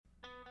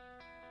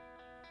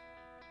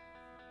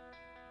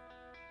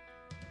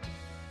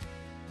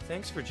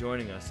Thanks for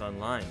joining us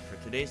online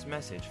for today's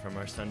message from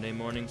our Sunday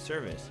morning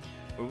service,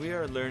 where we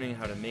are learning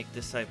how to make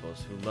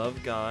disciples who love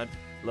God,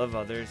 love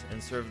others,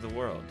 and serve the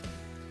world.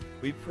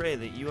 We pray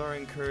that you are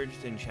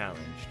encouraged and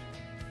challenged.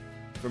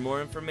 For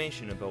more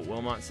information about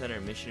Wilmot Center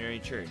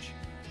Missionary Church,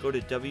 go to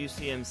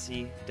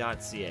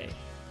wcmc.ca.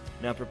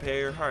 Now prepare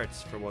your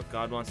hearts for what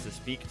God wants to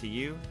speak to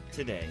you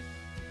today.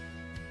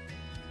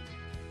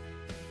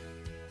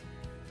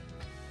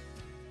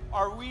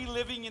 Are we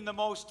living in the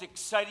most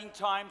exciting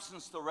time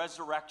since the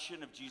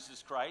resurrection of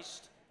Jesus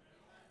Christ?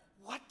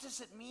 What does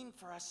it mean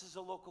for us as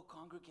a local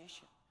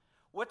congregation?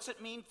 What's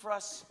it mean for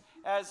us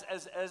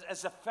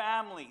as a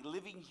family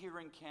living here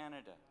in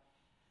Canada?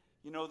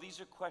 You know, these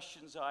are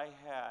questions I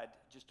had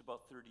just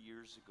about 30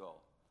 years ago.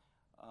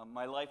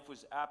 My life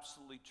was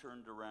absolutely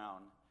turned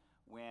around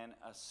when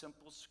a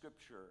simple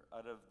scripture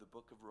out of the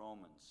book of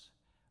Romans,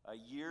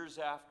 years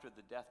after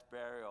the death,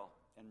 burial,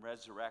 and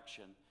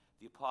resurrection,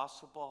 the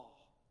Apostle Paul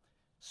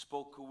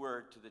spoke a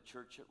word to the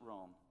church at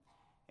Rome.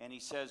 And he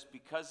says,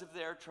 because of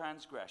their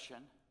transgression,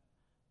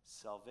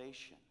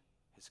 salvation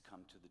has come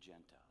to the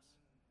Gentiles.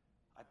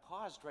 I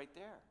paused right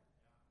there.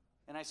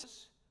 And I said,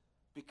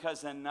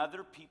 because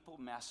another people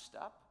messed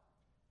up,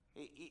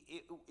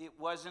 it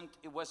wasn't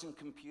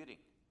computing.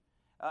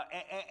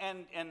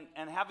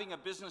 And having a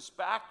business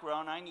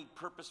background, I need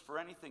purpose for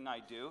anything I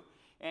do.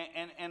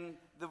 And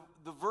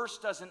the verse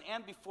doesn't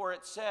end before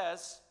it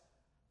says,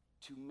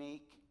 to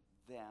make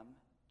them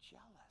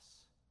jealous.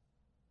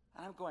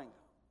 And I'm going,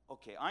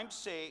 okay, I'm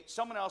saved,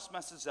 someone else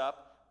messes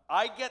up,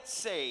 I get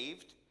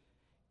saved,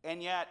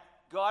 and yet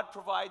God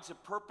provides a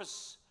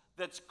purpose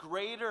that's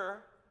greater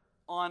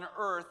on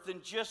earth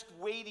than just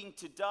waiting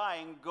to die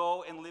and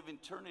go and live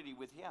eternity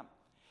with Him.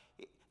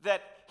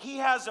 That He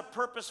has a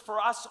purpose for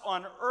us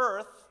on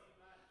earth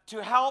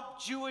to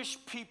help Jewish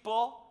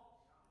people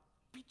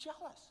be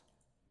jealous.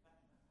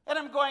 And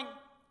I'm going,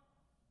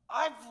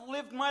 I've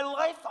lived my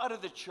life out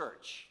of the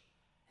church.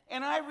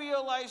 And I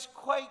realize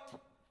quite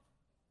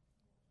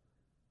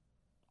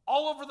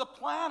all over the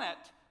planet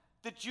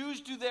that Jews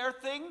do their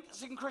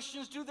things and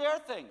Christians do their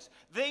things.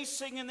 They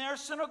sing in their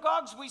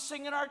synagogues, we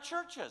sing in our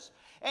churches.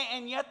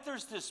 And yet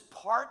there's this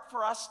part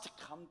for us to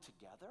come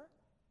together.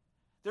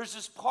 There's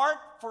this part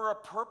for a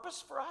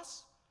purpose for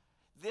us.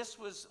 This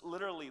was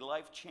literally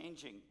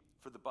life-changing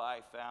for the Bai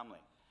family.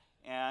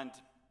 And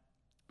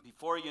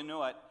before you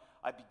knew it,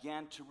 I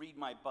began to read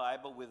my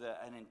Bible with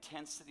an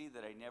intensity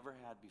that I never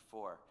had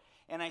before.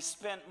 And I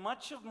spent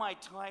much of my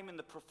time in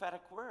the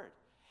prophetic word.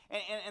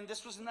 And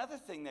this was another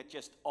thing that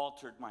just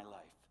altered my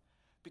life.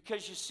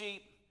 Because you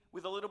see,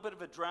 with a little bit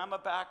of a drama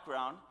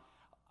background,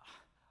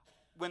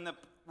 when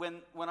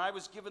I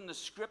was given the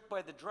script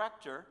by the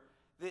director,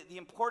 the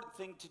important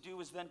thing to do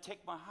was then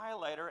take my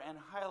highlighter and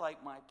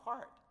highlight my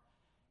part.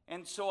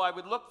 And so I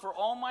would look for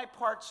all my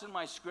parts in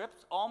my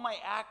script, all my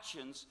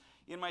actions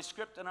in my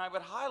script, and I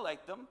would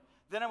highlight them.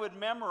 Then I would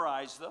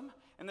memorize them.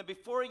 And then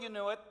before you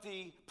knew it,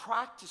 the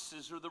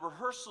practices or the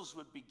rehearsals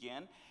would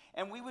begin,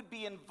 and we would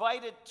be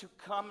invited to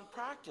come and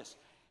practice.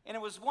 And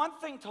it was one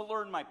thing to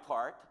learn my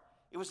part.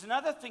 It was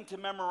another thing to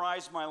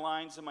memorize my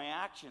lines and my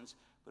actions.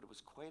 But it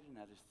was quite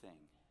another thing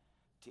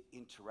to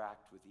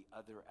interact with the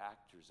other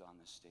actors on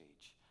the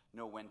stage.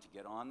 Know when to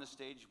get on the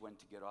stage, when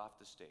to get off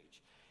the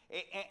stage.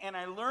 And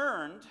I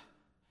learned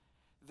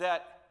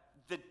that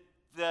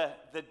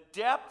the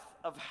depth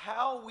of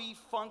how we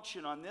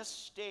function on this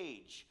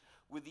stage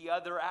with the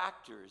other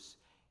actors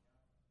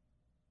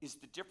is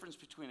the difference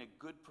between a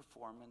good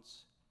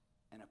performance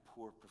and a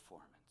poor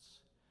performance.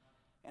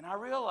 And I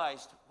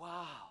realized,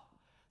 wow,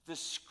 the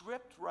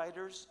script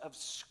writers of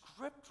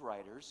script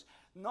writers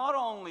not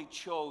only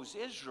chose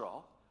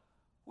Israel,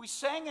 we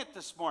sang it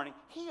this morning,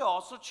 He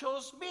also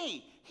chose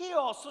me. He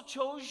also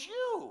chose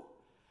you.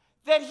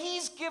 That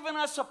He's given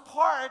us a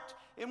part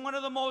in one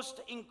of the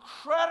most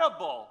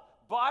incredible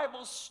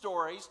Bible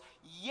stories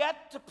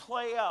yet to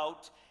play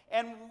out.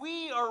 And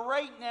we are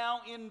right now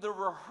in the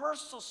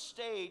rehearsal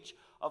stage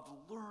of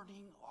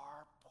learning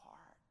our part.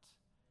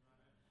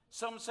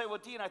 Some say, well,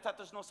 Dean, I thought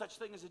there's no such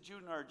thing as a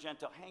Jew nor a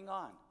Gentile. Hang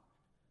on.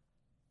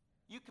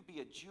 You could be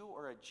a Jew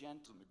or a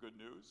Gentile. And the good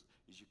news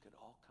is you could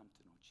all come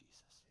to know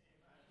Jesus.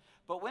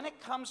 But when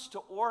it comes to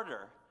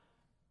order,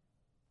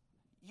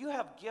 you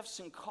have gifts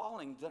and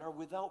calling that are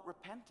without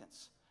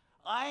repentance.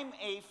 I'm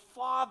a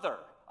father.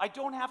 I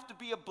don't have to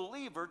be a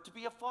believer to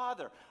be a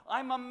father.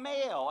 I'm a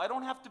male. I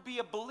don't have to be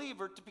a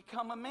believer to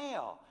become a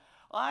male.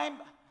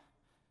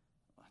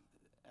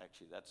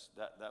 Actually,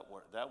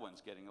 that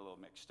one's getting a little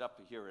mixed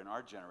up here in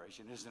our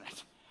generation, isn't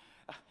it?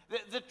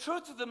 The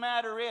truth of the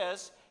matter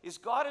is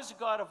God is a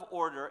God of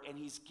order, and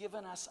He's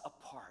given us a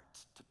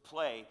part to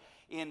play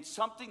in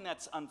something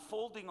that's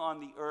unfolding on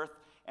the earth,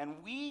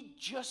 and we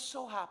just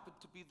so happen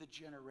to be the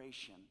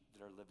generation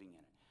that are living in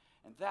it.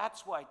 And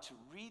that's why to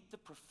read the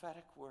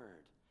prophetic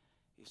word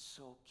is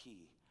so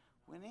key.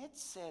 When it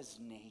says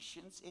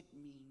nations, it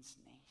means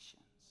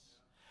nations.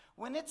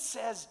 When it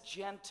says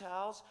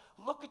Gentiles,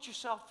 look at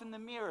yourself in the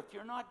mirror. If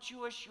you're not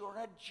Jewish, you're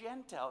a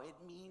Gentile.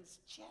 It means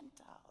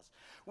Gentiles.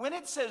 When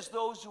it says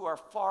those who are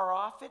far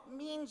off, it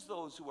means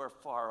those who are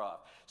far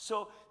off.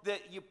 So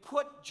that you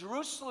put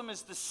Jerusalem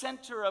as the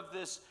center of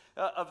this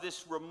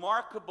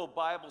remarkable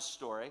Bible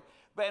story.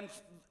 And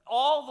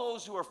all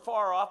those who are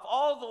far off,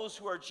 all those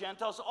who are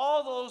Gentiles,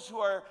 all those who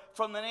are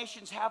from the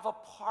nations have a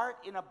part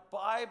in a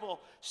Bible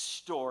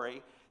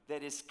story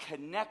that is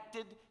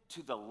connected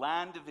to the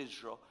land of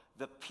Israel,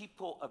 the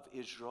people of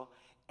Israel,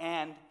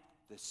 and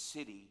the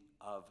city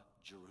of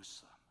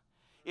Jerusalem.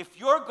 If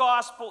your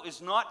gospel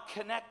is not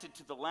connected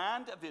to the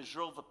land of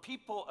Israel, the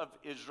people of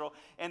Israel,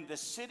 and the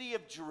city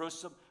of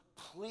Jerusalem,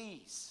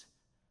 please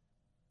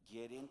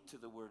get into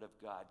the Word of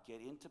God.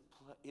 Get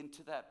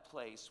into that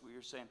place where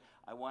you're saying,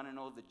 I want to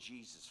know the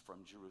Jesus from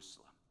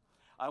Jerusalem.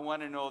 I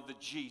want to know the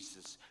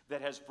Jesus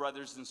that has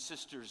brothers and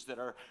sisters that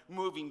are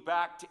moving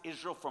back to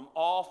Israel from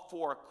all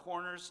four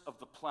corners of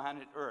the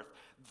planet Earth.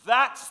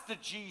 That's the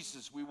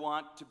Jesus we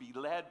want to be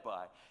led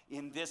by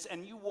in this.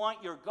 And you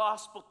want your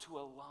gospel to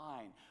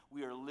align.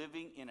 We are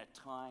living in a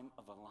time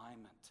of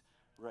alignment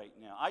right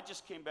now. I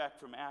just came back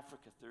from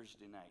Africa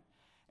Thursday night.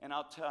 And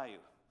I'll tell you,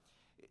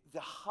 the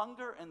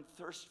hunger and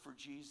thirst for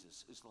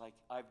Jesus is like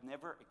I've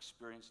never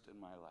experienced in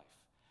my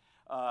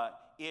life.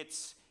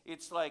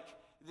 It's like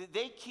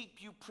they keep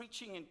you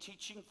preaching and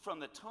teaching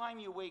from the time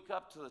you wake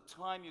up to the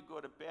time you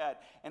go to bed.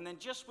 And then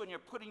just when you're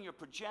putting your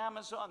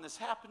pajamas on, this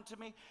happened to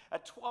me,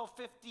 at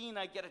 12:15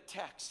 I get a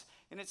text.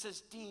 And it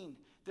says, Dean,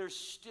 there's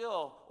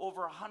still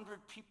over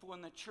 100 people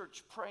in the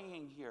church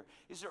praying here.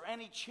 Is there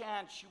any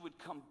chance you would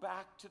come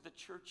back to the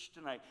church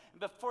tonight? And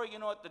before you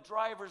know it, the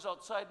driver's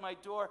outside my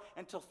door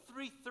until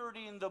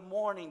 3:30 in the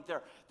morning.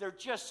 They're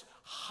just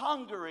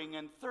hungering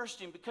and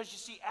thirsting because you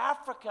see,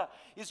 Africa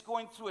is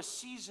going through a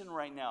season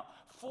right now.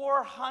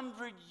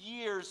 400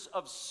 years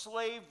of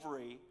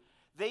slavery,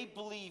 they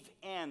believe,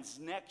 ends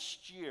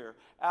next year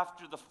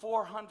after the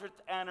 400th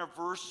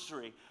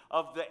anniversary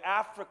of the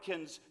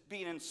Africans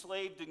being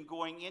enslaved and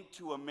going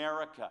into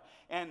America.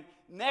 And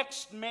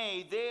next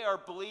May, they are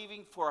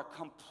believing for a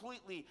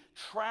completely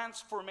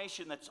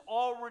transformation that's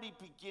already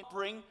begun to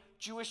bring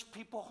Jewish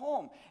people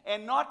home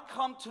and not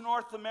come to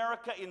North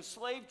America in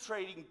slave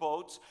trading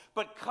boats,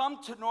 but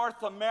come to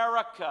North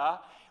America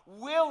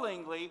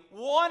willingly,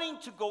 wanting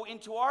to go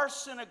into our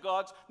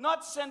synagogues,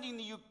 not sending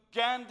the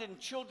Ugandan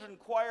children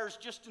choirs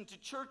just into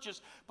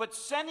churches, but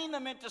sending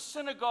them into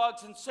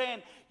synagogues and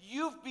saying,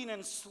 you've been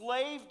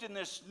enslaved in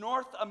this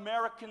North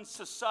American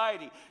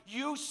society.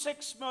 You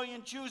 6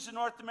 million Jews in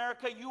North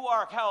America, you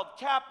are held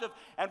captive,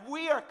 and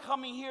we are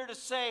coming here to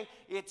say,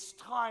 it's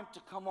time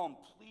to come home.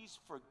 Please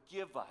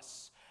forgive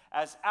us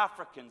as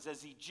Africans,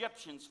 as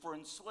Egyptians, for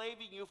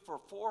enslaving you for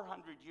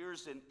 400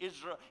 years in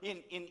Israel,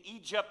 in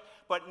Egypt,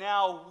 but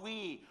now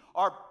we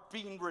are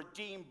being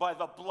redeemed by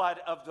the blood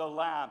of the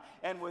Lamb.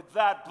 And with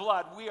that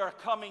blood, we are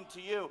coming to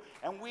you,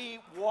 and we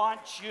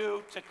want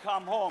you to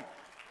come home.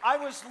 I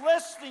was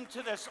listening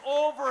to this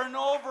over and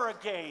over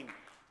again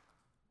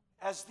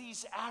as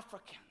these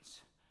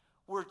Africans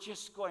were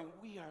just going,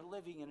 we are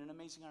living in an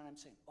amazing time. I'm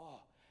saying,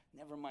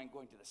 never mind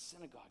going to the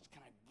synagogues.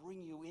 Can I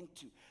bring you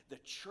into the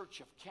Church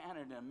of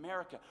Canada and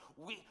America?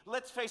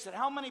 Let's face it,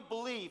 how many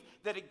believe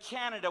that in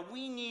Canada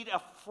we need a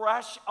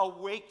fresh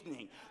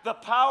awakening, the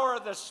power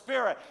of the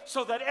Spirit,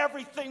 so that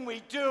everything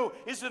we do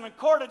is in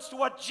accordance to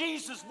what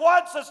Jesus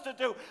wants us to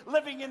do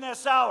living in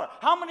this hour?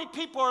 How many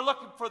people are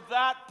looking for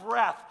that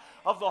breath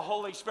of the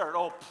Holy Spirit?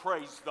 Oh,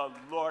 praise the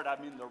Lord.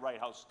 I'm in the right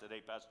house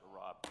today, Pastor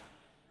Rob.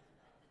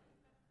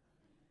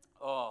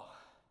 Oh,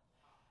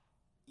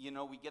 you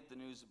know, we get the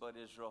news about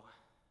Israel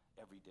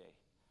every day.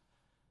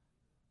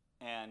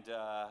 And,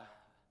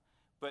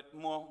 but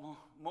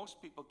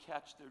most people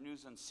catch their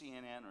news on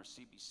CNN or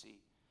CBC.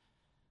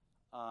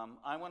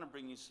 I want to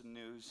bring you some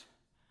news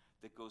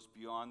that goes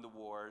beyond the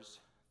wars,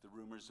 the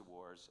rumors of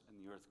wars, and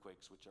the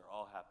earthquakes, which are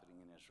all happening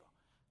in Israel.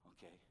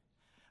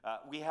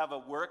 Okay? We have a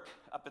work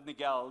up in the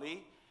Galilee,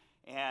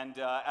 and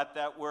at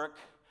that work,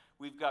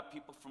 we've got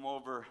people from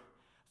over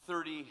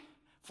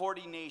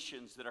 40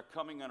 nations that are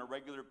coming on a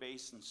regular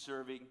basis and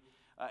serving.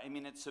 I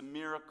mean, it's a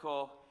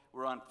miracle.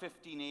 We're on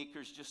 15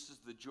 acres just as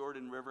the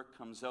Jordan River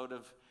comes out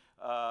of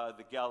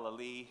the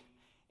Galilee.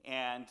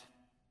 And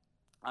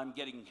I'm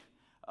getting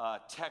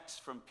texts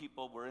from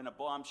people. We're in a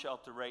bomb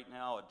shelter right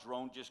now. A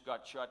drone just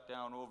got shot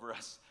down over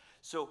us.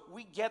 So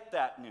we get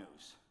that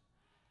news.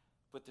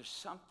 But there's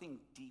something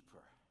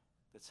deeper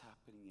that's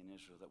happening in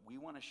Israel that we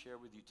want to share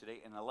with you today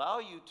and allow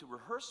you to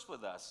rehearse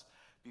with us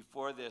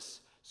before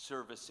this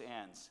service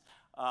ends.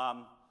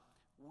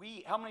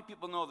 How many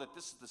people know that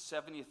this is the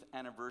 70th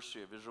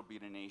anniversary of Israel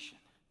being a nation?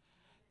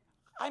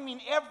 I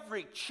mean,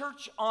 every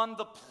church on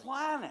the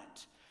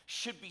planet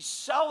should be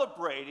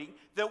celebrating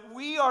that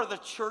we are the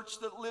church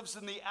that lives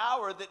in the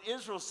hour that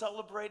Israel's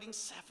celebrating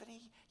 70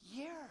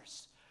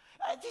 years.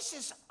 This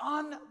is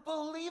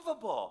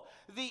unbelievable.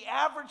 The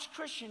average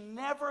Christian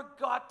never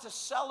got to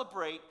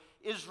celebrate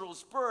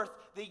Israel's birth.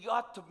 They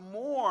got to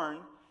mourn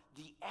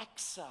the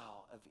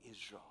exile of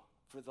Israel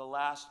for the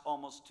last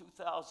almost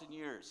 2,000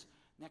 years.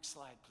 Next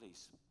slide,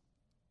 please.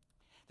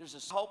 There's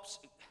a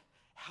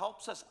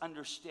helps us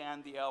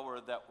understand the hour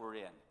that we're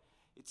in.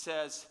 It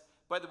says,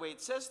 by the way,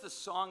 it says the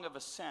Song of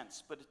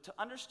Ascents, but to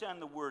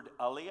understand the word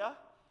Aliyah,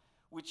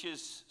 which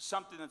is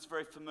something that's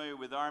very familiar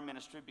with our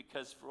ministry,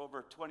 because for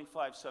over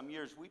 25 some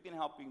years, we've been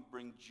helping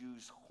bring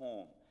Jews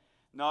home,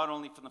 not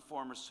only from the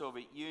former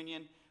Soviet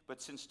Union,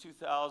 but since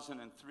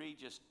 2003,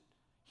 just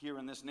here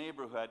in this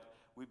neighborhood,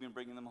 we've been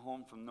bringing them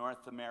home from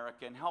North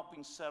America and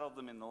helping settle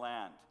them in the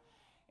land.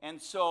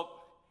 And so,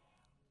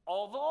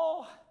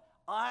 although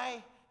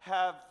I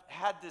have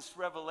had this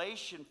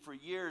revelation for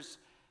years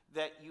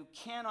that you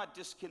cannot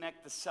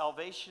disconnect the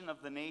salvation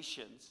of the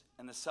nations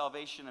and the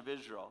salvation of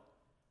Israel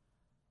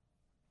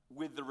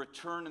with the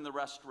return and the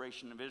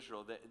restoration of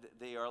Israel,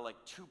 they are like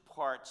two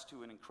parts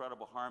to an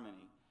incredible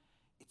harmony.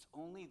 It's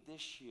only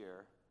this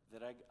year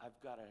that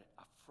I've got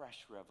a fresh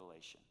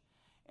revelation.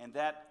 And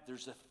that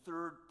there's a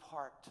third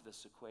part to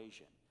this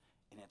equation,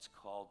 and it's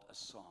called a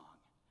song.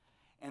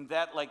 And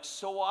that, like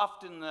so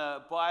often in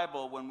the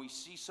Bible, when we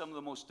see some of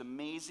the most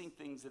amazing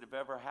things that have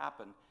ever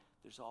happened,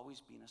 there's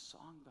always been a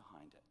song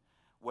behind it.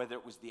 Whether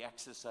it was the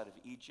exodus out of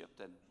Egypt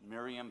and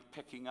Miriam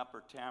picking up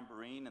her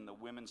tambourine and the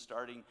women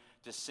starting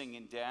to sing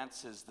and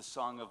dance as the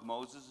song of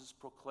Moses is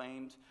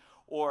proclaimed,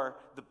 or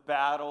the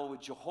battle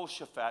with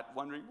Jehoshaphat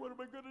wondering, what am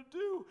I going to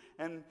do?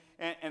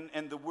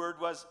 And the word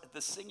was,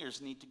 the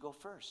singers need to go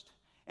first.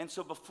 And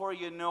so before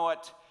you know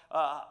it,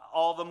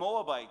 all the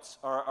Moabites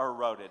are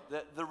routed.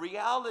 The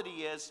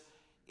reality is,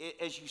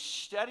 as you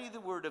study the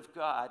Word of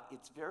God,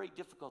 it's very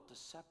difficult to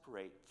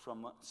separate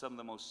from some of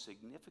the most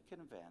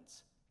significant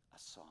events a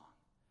song.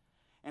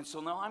 And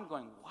so now I'm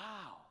going,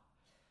 wow,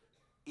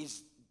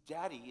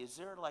 Daddy, is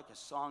there like a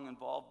song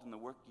involved in the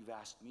work you've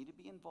asked me to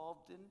be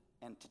involved in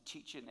and to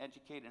teach and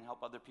educate and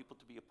help other people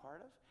to be a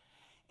part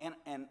of?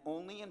 And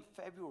only in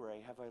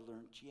February have I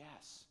learned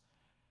yes.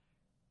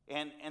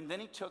 And then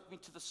he took me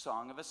to the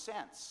Song of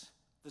Ascents.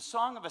 The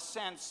Song of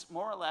Ascents,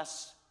 more or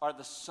less, are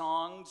the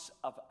songs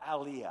of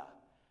Aliyah.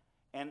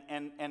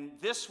 And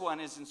this one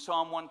is in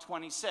Psalm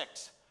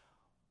 126.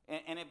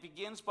 And it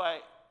begins by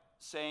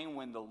saying,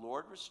 when the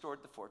Lord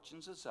restored the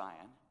fortunes of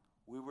Zion,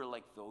 we were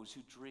like those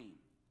who dream.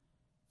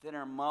 Then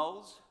our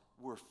mouths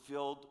were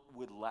filled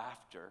with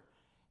laughter,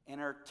 and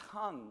our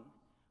tongue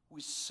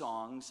with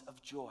songs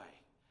of joy.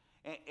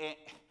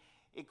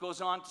 It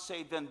goes on to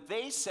say, then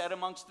they said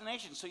amongst the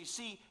nations. So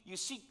you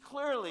see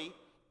clearly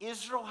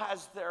Israel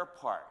has their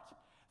part.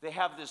 They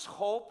have this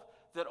hope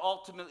that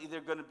ultimately they're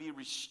going to be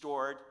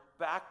restored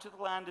back to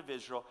the land of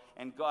Israel,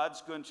 and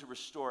God's going to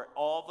restore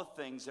all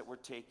the things that were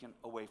taken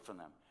away from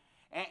them.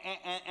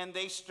 And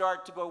they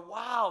start to go,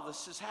 wow,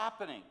 this is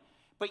happening.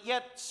 But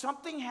yet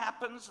something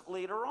happens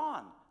later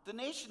on. The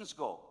nations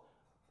go,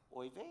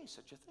 oy vey,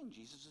 such a thing,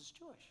 Jesus is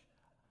Jewish.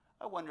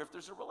 I wonder if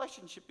there's a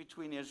relationship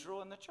between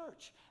Israel and the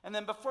church. And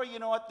then before you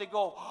know it, they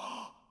go,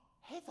 oh,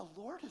 hey, the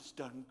Lord has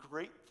done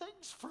great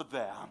things for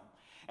them.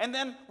 And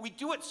then we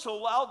do it so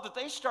loud that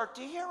they start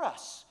to hear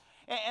us.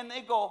 And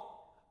they go,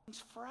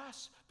 it's for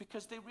us,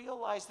 because they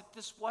realize that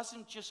this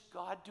wasn't just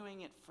God doing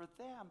it for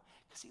them,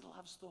 because he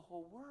loves the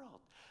whole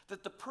world.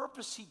 That the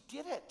purpose he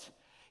did it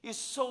is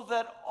so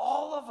that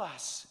all of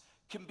us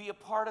can be a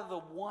part of the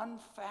one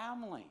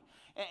family.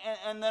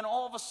 And then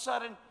all of a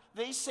sudden,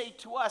 they say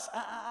to us,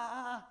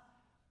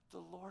 the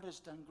Lord has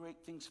done great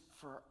things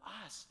for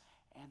us,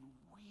 and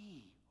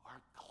we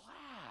are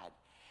glad.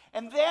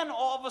 And then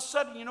all of a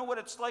sudden, you know what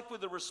it's like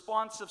with a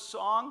responsive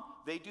song?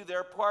 They do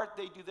their part,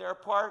 they do their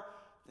part.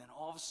 Then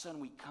all of a sudden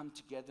we come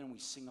together and we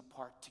sing a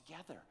part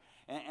together.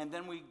 And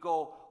then we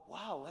go,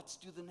 wow, let's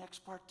do the next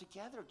part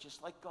together,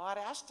 just like God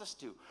asked us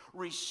to.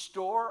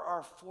 Restore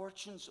our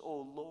fortunes,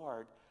 O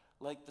Lord,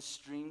 like the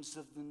streams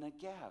of the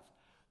Negev.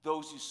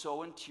 Those who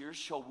sow in tears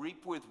shall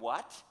reap with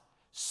what?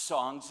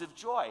 Songs of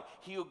joy.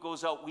 He who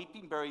goes out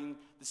weeping, bearing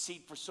the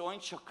seed for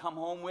sowing, shall come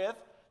home with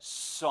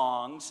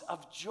songs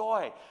of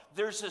joy.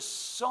 There's a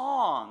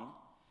song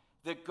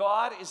that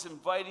God is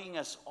inviting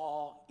us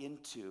all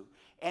into,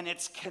 and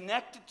it's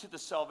connected to the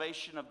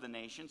salvation of the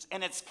nations,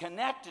 and it's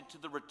connected to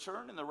the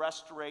return and the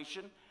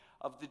restoration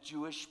of the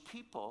Jewish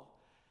people,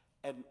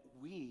 and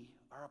we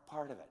are a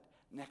part of it.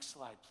 Next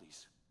slide,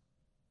 please.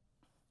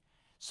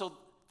 So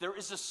there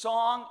is a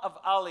song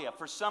of Aliyah.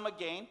 For some,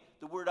 again,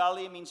 the word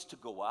Aliyah means to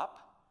go up,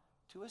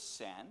 to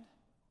ascend,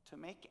 to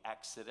make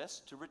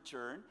exodus, to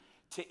return,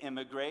 to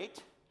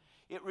immigrate.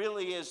 It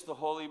really is the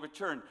holy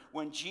return.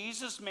 When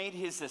Jesus made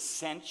his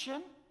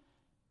ascension,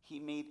 he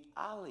made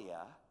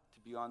Aliyah to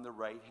be on the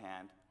right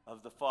hand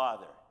of the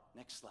Father.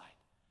 Next slide.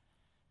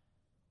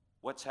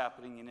 What's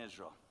happening in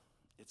Israel?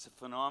 It's a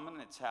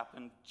phenomenon. It's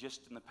happened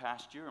just in the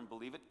past year, and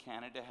believe it,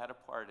 Canada had a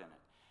part in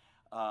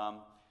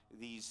it.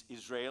 These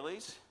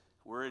Israelis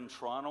were in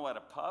Toronto at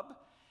a pub,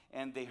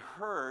 and they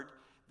heard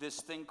this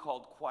thing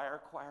called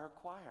choir, choir,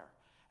 choir.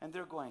 And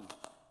they're going,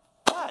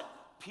 what?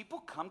 People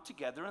come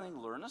together and they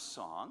learn a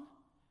song,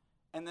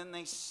 and then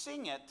they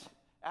sing it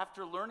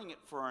after learning it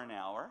for an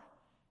hour,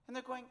 and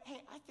they're going,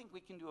 hey, I think we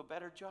can do a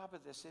better job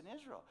of this in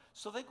Israel.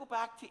 So they go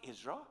back to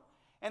Israel,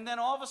 And then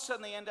all of a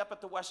sudden they end up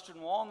at the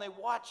Western Wall and they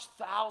watch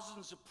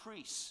thousands of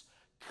priests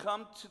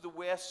come to the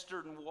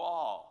Western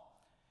Wall.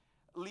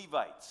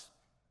 Levites,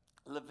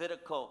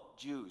 Levitical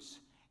Jews.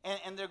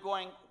 And they're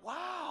going,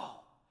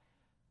 wow,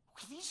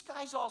 these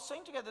guys all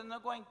sing together. And they're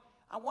going,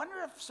 I wonder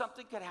if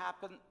something could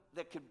happen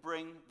that could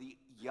bring the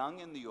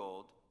young and the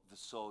old, the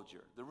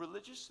soldier, the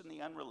religious and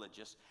the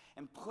unreligious,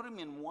 and put them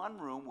in one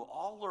room. We'll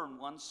all learn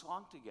one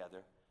song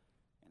together.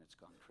 And it's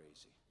gone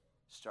crazy.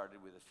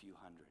 Started with a few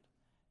hundred.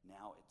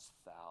 Now it's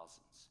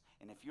thousands.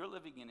 And if you're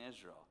living in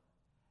Israel,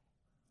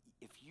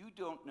 if you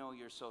don't know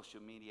your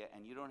social media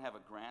and you don't have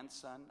a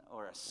grandson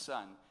or a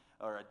son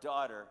or a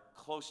daughter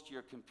close to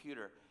your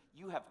computer,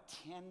 you have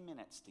 10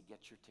 minutes to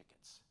get your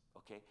tickets,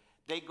 okay?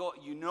 They go,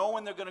 you know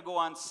when they're going to go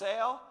on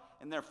sale,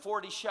 and they're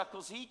 40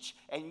 shekels each,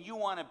 and you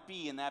want to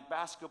be in that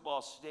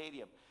basketball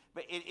stadium.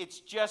 But it's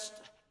just,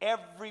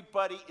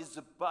 everybody is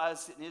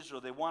abuzz in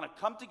Israel. They want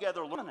to come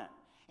together, learn it.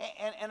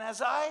 And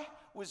as I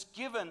was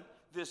given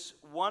this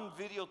one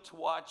video to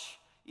watch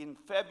in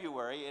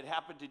February, it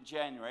happened in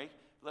January,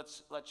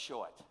 let's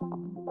show it.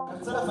 אני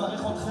רוצה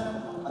לברך אתכם,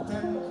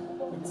 אתם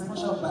נמצאים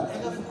עכשיו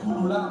בערב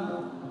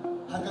כולולם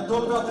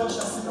הגדול ביותר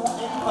שעשינו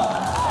אי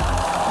פעם.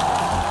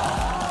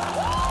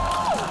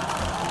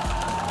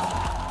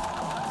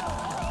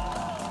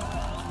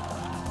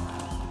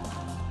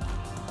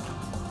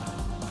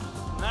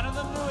 None of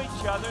them knew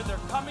each other.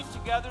 They're coming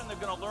together and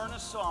they're going to learn a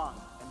song.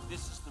 And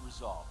this is the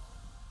result.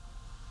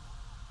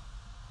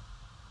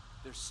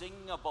 They're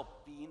singing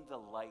about being the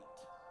light.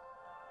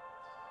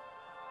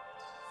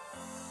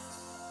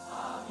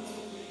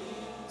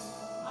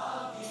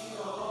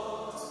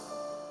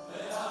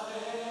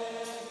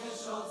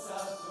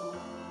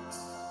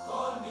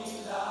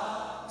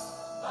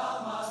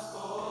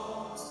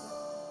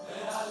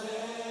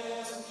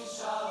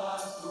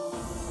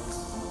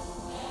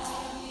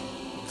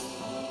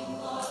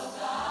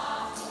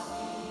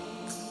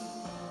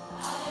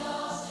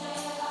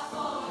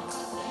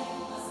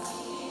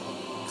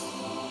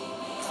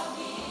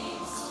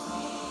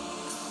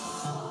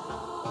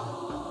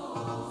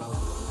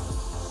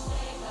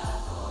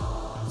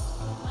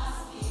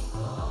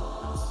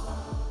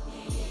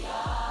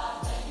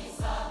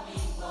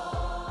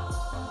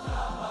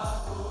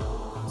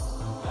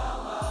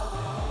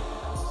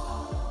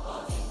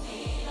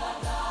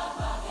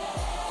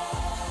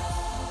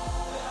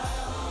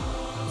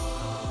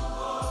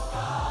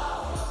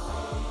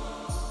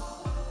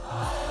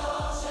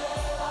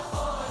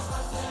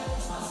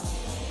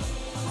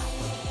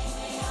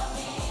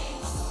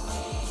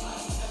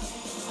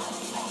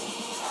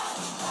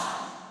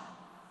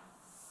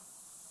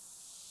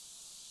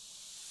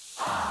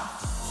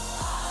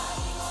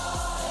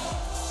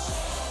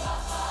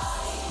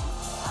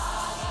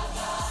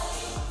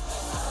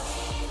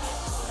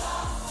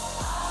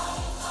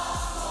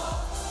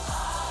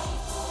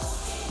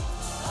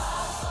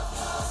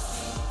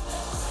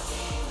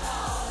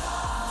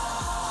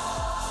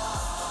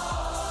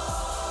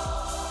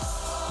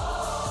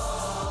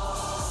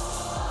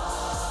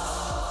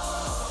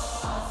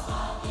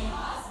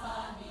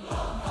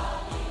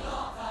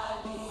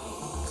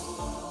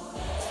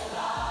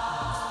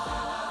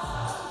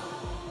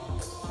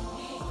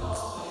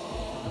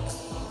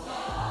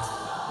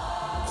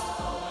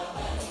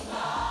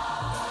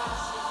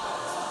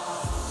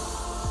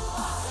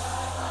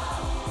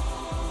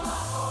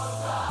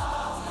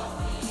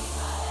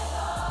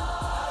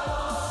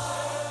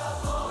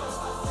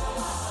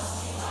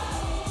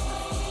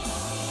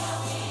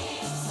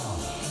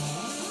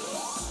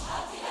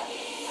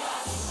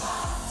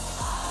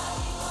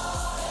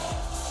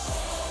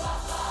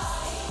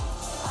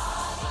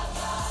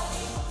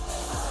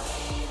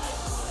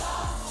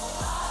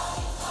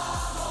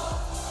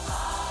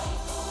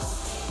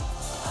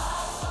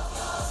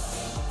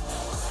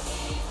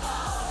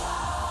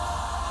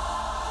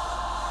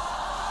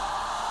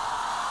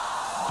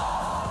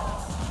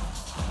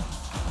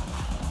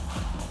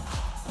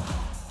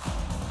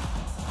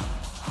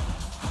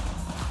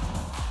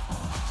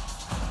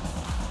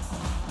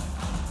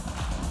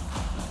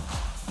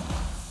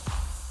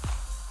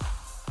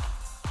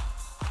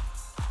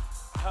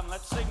 Come,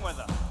 let's sing with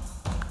them.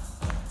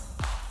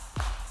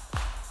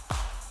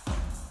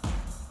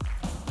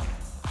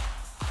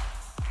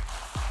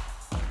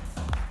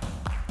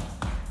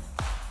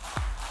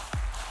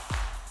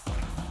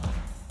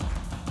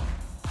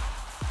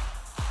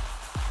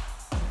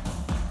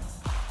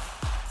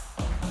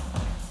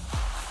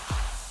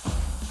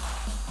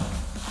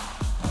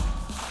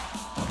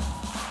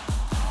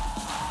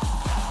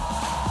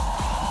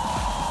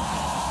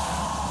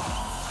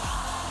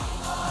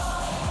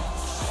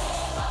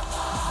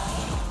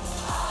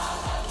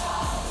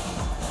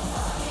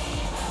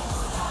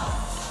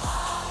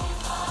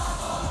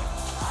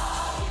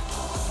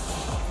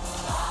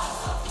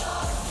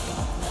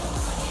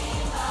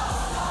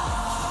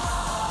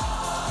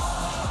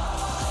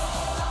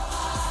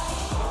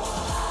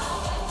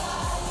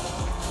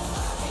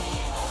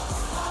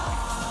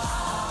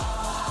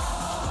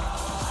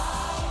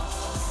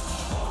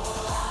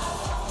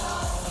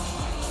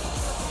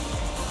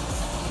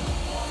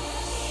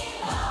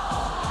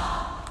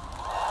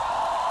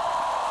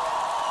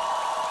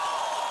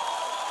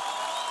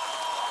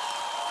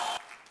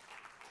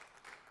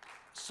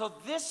 so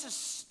this has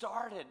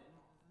started.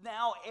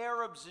 Now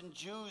Arabs and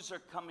Jews are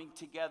coming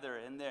together,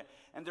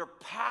 and they're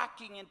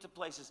packing into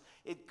places.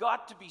 It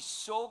got to be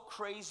so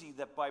crazy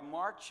that by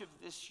March of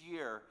this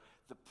year,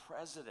 the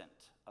president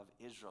of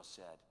Israel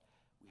said,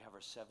 we have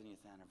our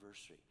 70th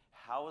anniversary.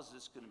 How is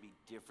this going to be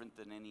different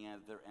than any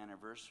other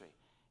anniversary?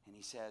 And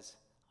he says,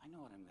 I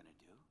know what I'm going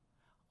to do.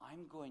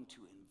 I'm going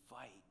to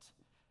invite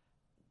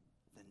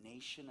the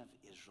nation of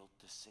Israel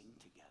to sing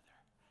together.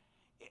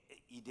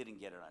 He didn't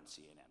get it on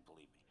CNN,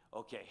 believe me.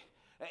 Okay.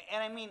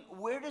 And I mean,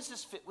 where does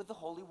this fit with the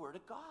holy word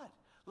of God?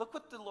 Look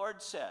what the Lord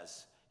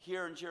says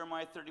here in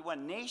Jeremiah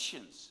 31.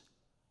 Nations.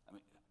 I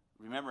mean,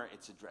 remember,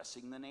 it's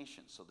addressing the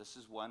nations. So this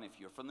is one, if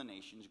you're from the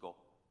nations, you go,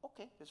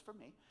 okay, it's for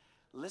me.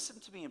 Listen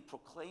to me and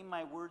proclaim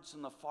my words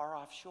in the far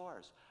off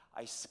shores.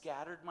 I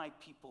scattered my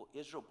people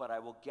Israel, but I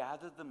will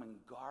gather them and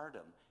guard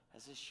them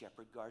as a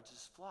shepherd guards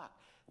his flock.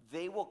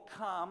 They will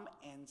come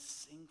and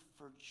sing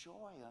for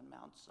joy on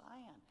Mount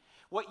Zion.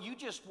 What you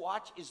just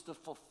watched is the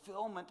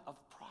fulfillment of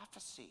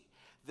prophecy.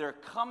 They're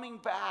coming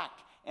back,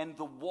 and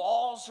the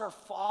walls are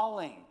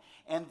falling,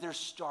 and they're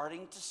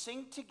starting to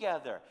sing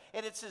together.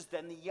 And it says,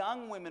 then the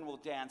young women will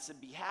dance and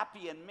be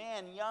happy, and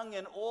men, young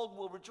and old,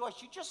 will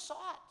rejoice. You just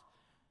saw it.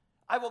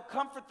 I will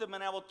comfort them,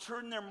 and I will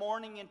turn their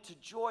mourning into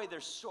joy, their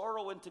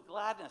sorrow into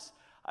gladness.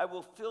 I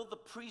will fill the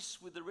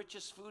priests with the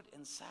richest food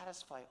and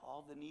satisfy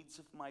all the needs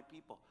of my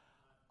people.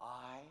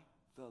 I,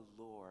 the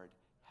Lord,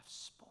 have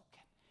spoken.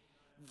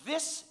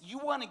 This, you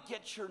want to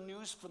get your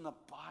news from the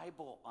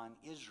Bible on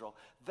Israel.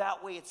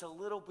 That way it's a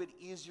little bit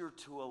easier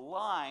to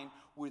align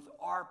with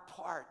our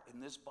part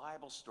in this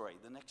Bible story.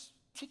 The next,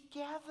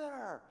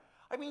 together.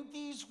 I mean,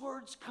 these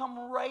words come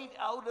right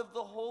out of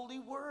the Holy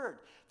Word.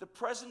 The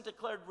President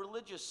declared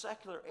religious,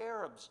 secular,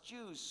 Arabs,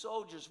 Jews,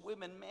 soldiers,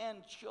 women,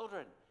 men,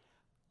 children.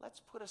 Let's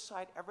put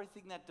aside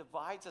everything that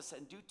divides us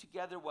and do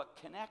together what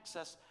connects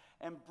us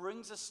and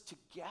brings us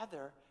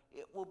together.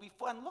 It will be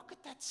fun. Look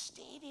at that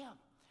stadium.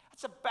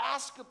 It's a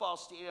basketball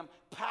stadium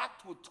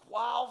packed with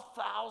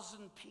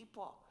 12,000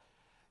 people.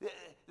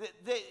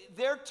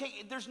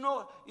 There's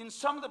no, in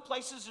some of the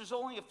places, there's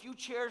only a few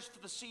chairs for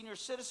the senior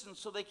citizens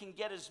so they can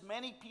get as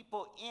many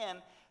people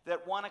in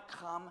that want to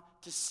come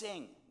to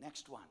sing.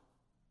 Next one.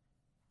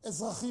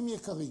 אזרחים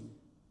יקרים,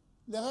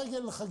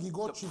 לרגל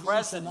חגיגות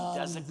 70 שנה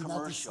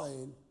למדינת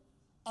ישראל,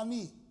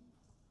 אני,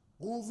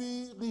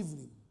 רובי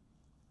ריבלין.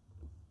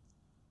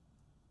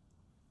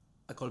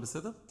 הכל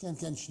בסדר? כן,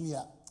 כן,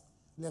 שנייה.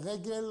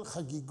 לרגל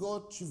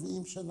חגיגות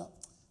 70 שנה.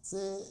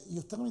 זה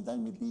יותר מדי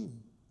מילים.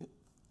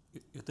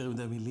 יותר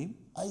מדי מילים?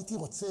 הייתי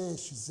רוצה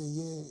שזה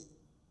יהיה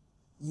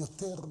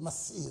יותר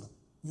מסעיר,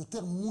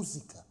 יותר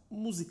מוזיקה.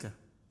 מוזיקה.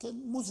 כן,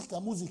 מוזיקה,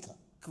 מוזיקה.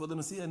 כבוד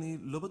הנשיא, אני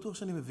לא בטוח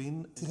שאני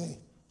מבין... תראה,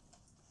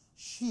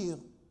 שיר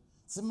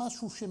זה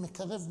משהו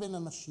שמקרב בין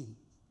אנשים.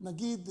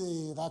 נגיד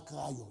רק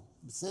רעיון,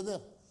 בסדר?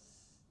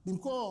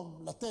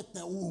 במקום לתת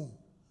נאום,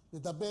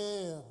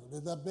 לדבר,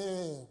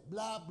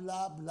 בלה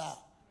בלה בלה.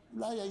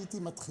 אולי הייתי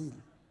מתחיל.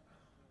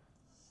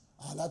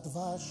 על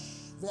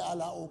הדבש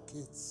ועל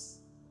העוקץ,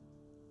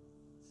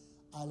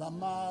 על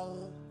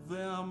המר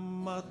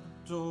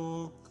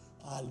והמתוק,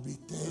 על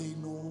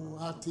ביתנו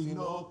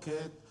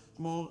התינוקת,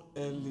 מור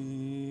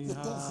אלי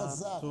יותר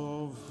חזק,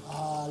 הטוב,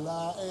 על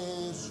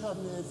האש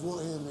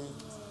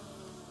המבוערת,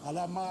 על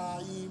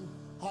המים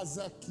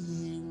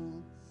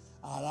הזכים,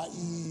 על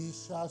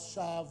האיש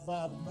השב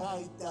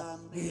הביתה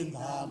מן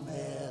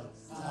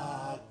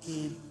המרחקים.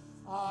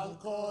 על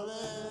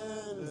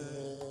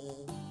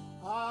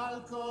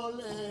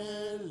כל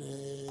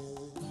אלה,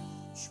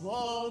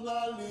 שמור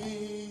נא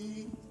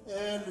לי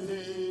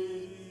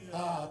אלי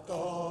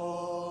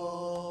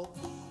הטוב,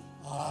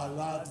 על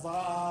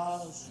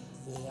הדבש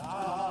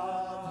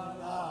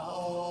ועל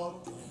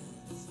העוקץ,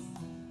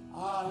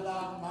 על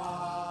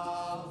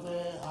המר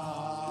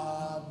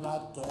ועל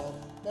הטוב.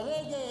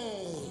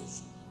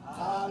 ברגש,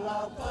 על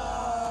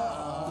הטוב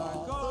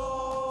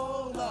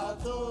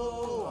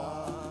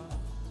נטוע,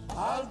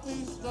 אל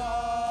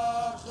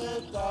תשכח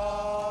את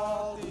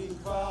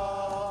התקווה,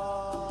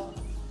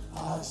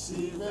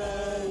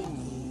 השיבני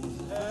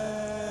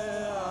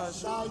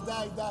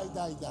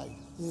די.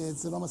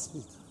 זה לא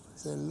מספיק.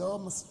 זה לא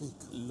מספיק.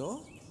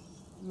 לא?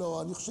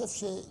 לא, אני חושב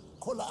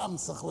שכל העם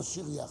צריך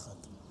לשיר יחד.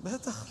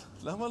 בטח,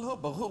 למה לא?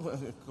 ברור,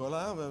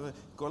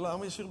 כל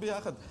העם ישיר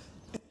ביחד.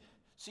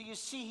 So you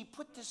see, he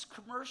put this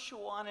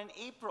commercial on in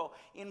April,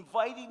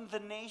 inviting the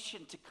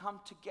nation to come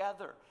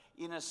together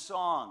in a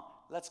song.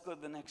 Let's go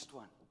to the next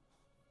one.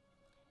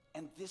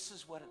 And this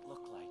is what it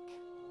looked like.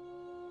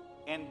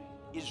 And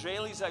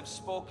Israelis I've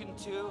spoken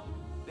to,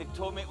 they've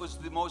told me it was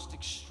the most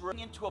extreme,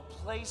 into a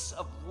place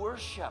of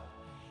worship.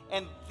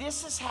 And this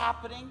is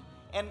happening.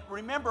 And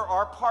remember,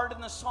 our part in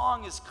the song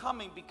is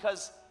coming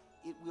because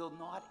it will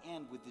not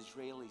end with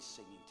Israelis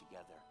singing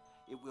together.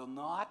 It will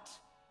not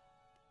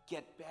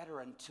get better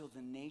until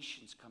the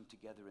nations come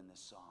together in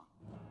this song.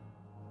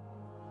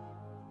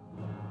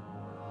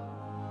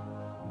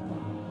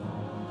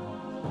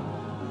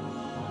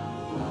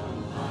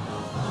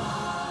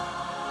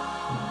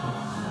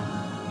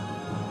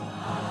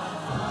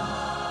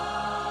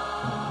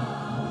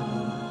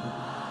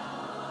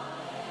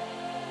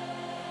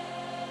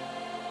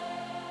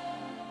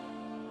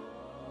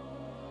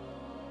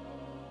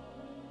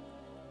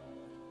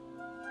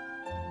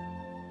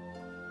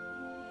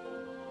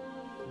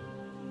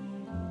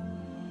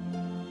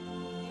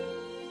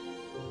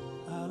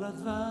 על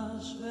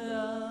הדבש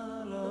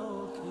ועל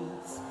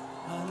העוקץ,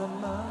 על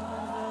המן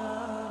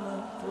ועל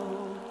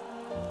הטוב,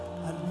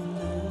 על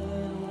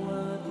מיתנו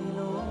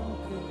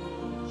התינוקת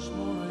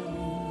שמור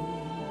עיני.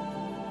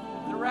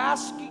 They're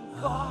asking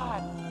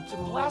God to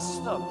bless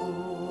them.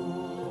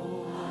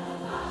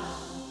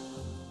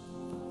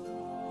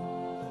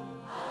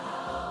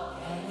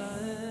 על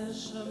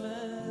האש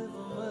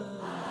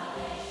המבוערת,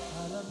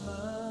 על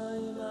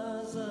המים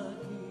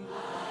הזכים,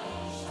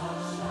 על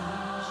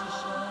האש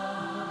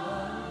ששם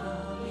הביתה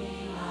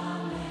מן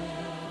המרחקים.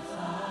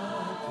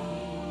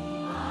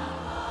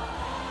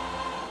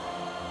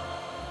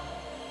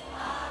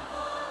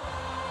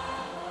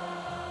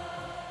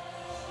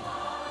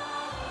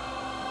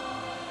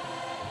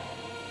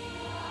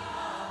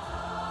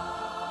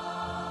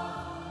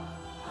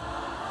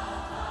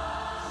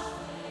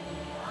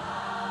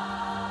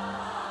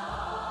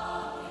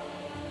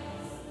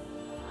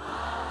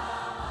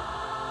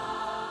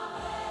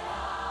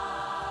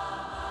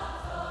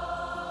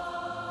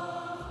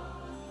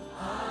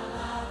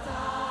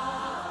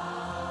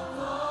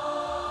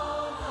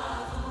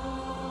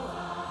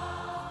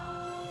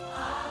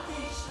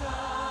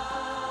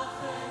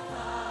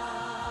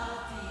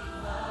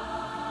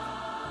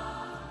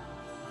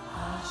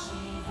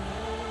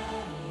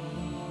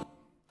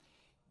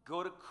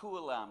 Go to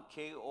Koolam,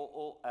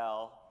 K-O-O-L-U-L-A-M,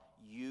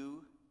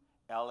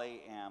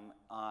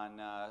 on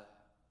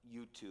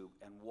YouTube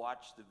and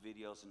watch the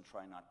videos and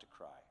try not to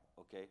cry,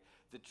 okay?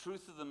 The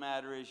truth of the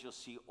matter is you'll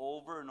see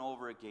over and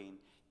over again,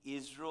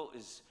 Israel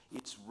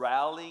it's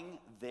rallying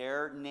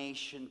their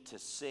nation to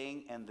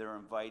sing, and they're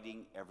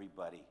inviting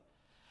everybody.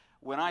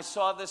 When I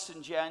saw this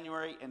in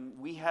January, and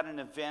we had an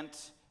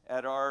event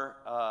at our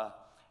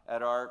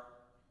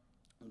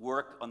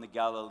work on the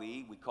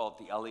Galilee, we call it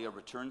the Aliyah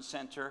Return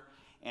Center,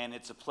 and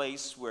it's a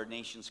place where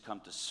nations come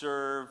to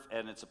serve,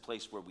 and it's a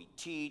place where we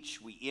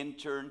teach, we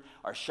intern.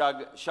 Our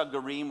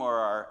Shagarim, or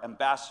our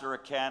Ambassador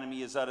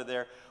Academy, is out of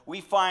there. We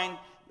find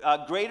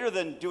greater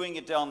than doing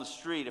it down the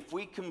street, if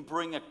we can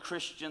bring a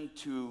Christian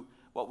to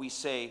what we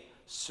say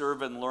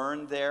serve and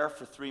learn there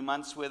for 3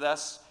 months with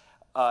us,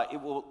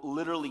 it will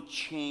literally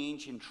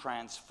change and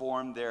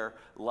transform their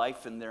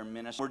life and their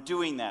ministry. We're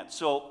doing that.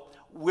 So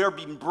we've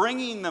been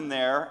bringing them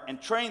there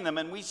and training them,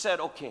 and we said,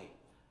 okay,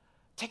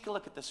 take a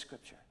look at the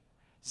scripture.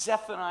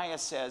 Zephaniah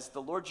says,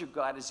 the Lord your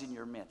God is in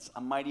your midst,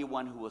 a mighty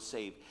one who will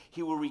save.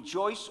 He will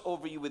rejoice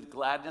over you with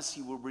gladness.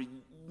 He will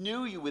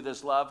renew you with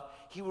his love.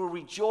 He will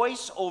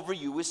rejoice over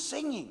you with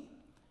singing.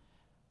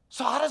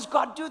 So how does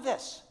God do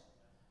this?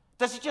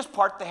 Does he just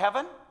part the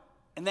heaven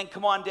and then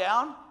come on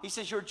down? He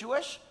says, you're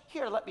Jewish?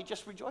 Here, let me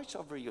just rejoice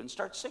over you and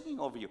start singing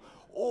over you.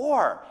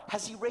 Or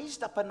has he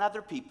raised up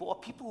another people, a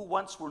people who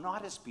once were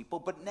not his people,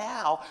 but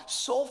now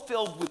so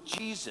filled with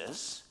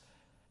Jesus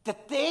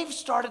that they've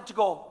started to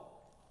go,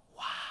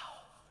 wow,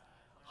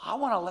 I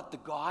want to let the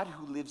God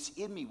who lives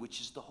in me,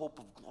 which is the hope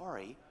of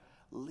glory,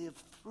 live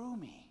through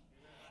me.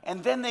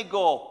 And then they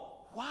go,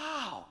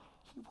 wow,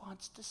 he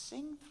wants to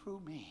sing through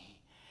me.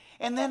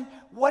 And then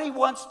what he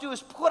wants to do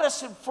is put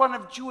us in front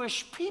of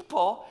Jewish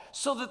people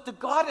so that the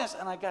God is,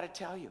 and I got to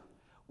tell you,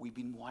 we've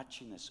been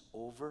watching this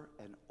over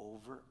and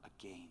over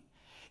again.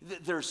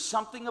 There's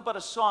something about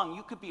a song.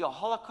 You could be a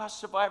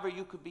Holocaust survivor.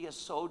 You could be a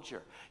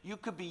soldier. You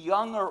could be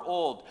young or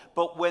old.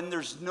 But when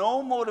there's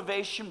no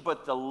motivation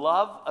but the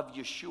love of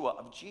Yeshua,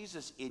 of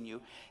Jesus in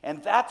you,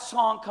 and that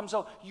song comes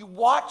out, you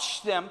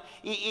watch them.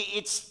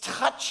 It's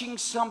touching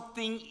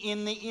something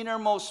in the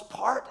innermost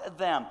part of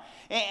them.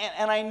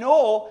 And I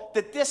know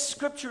that this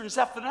scripture in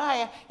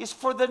Zephaniah is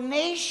for the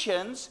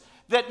nations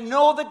that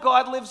know that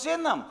God lives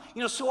in them.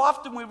 You know, so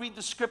often we read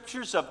the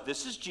scriptures of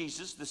this is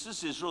Jesus, this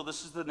is Israel,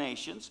 this is the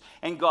nations,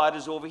 and God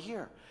is over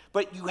here.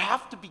 But you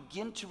have to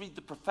begin to read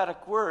the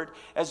prophetic word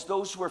as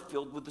those who are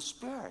filled with the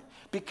Spirit.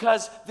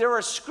 Because there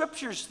are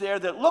scriptures there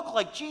that look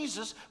like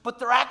Jesus, but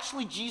they're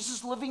actually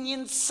Jesus living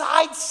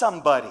inside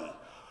somebody.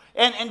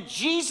 And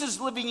Jesus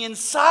living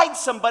inside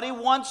somebody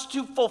wants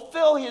to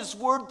fulfill his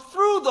word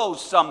through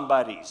those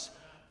somebodies.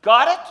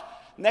 Got it?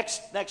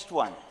 Next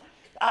one.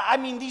 I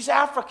mean, these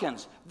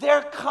Africans,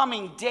 they're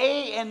coming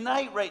day and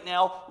night right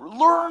now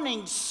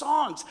learning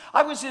songs.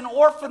 I was in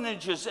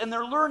orphanages and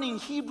they're learning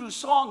Hebrew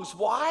songs.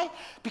 Why?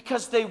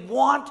 Because they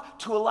want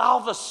to allow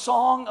the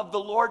song of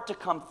the Lord to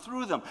come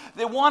through them.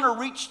 They want to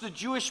reach the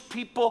Jewish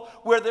people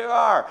where they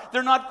are.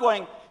 They're not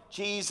going,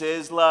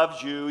 Jesus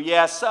loves you,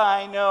 yes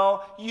I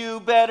know, you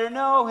better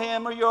know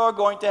him or you're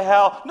going to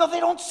hell. No, they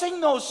don't sing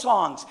those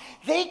songs.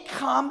 They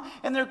come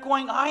and they're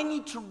going, I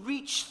need to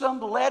reach them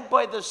led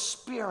by the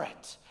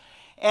Spirit.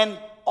 And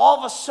all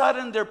of a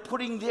sudden, they're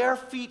putting their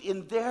feet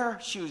in their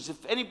shoes.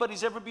 If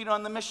anybody's ever been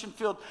on the mission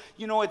field,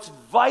 you know it's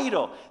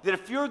vital that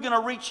if you're going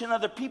to reach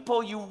another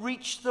people, you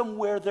reach them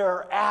where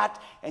they're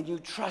at and you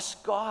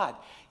trust God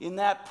in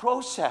that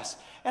process.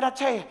 And I'll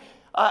tell you,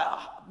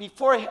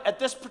 at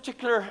this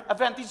particular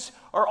event, these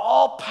are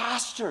all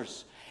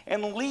pastors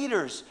and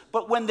leaders.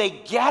 But when they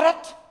get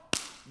it,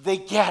 they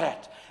get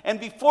it. And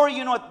before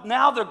you know it,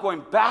 now they're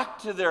going back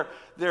to their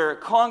their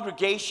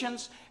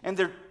congregations, and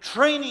they're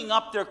training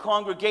up their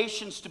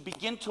congregations to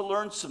begin to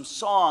learn some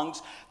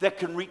songs that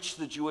can reach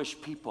the Jewish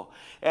people.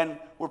 And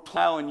we're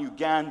plowing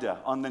Uganda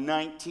on the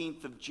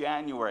 19th of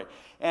January.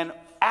 And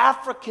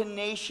African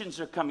nations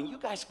are coming. You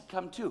guys can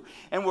come too.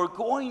 And we're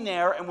going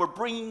there, and we're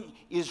bringing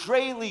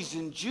Israelis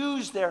and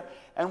Jews there,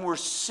 and we're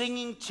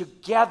singing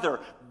together,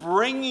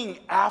 bringing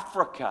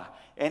Africa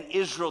and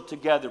Israel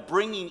together,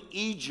 bringing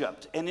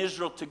Egypt and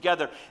Israel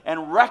together,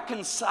 and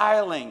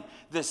reconciling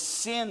the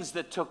sins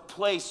that took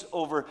place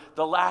over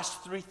the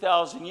last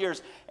 3,000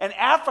 years. And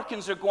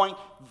Africans are going,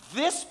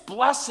 this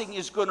blessing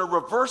is going to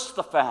reverse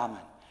the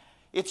famine.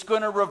 It's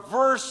going to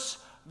reverse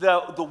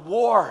the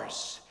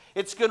wars.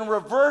 It's going to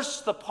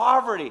reverse the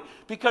poverty,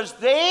 because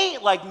they,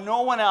 like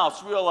no one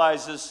else,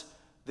 realizes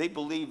they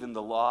believe in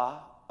the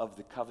law of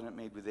the covenant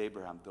made with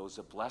Abraham. Those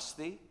that bless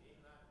thee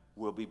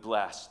will be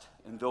blessed,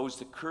 and those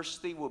that curse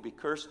thee will be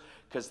cursed,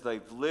 because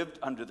they've lived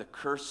under the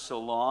curse so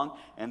long,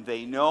 and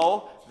they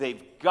know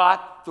they've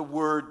got the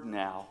word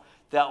now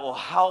that will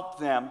help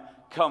them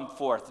come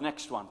forth.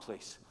 Next one,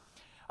 please.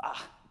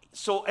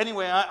 So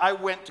anyway, I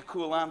went to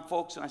Kulam,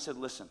 folks, and I said,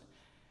 listen,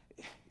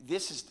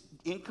 this is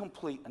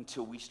incomplete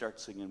until we start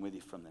singing with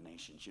you from the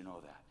nations. You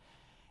know that.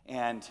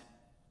 And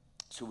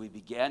so we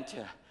began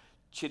to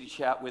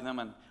chitty-chat with them,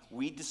 and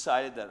we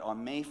decided that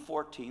on May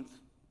 14th,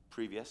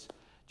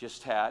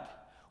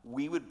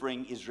 we would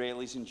bring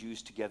Israelis and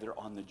Jews together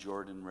on the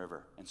Jordan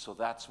River. And so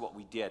that's what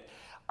we did.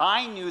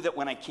 I knew that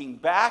when I came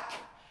back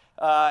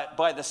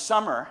by the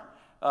summer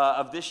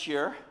of this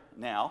year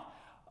now,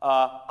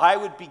 I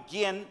would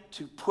begin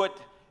to put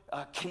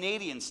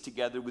Canadians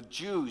together with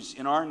Jews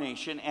in our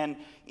nation and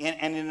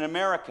in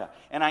America.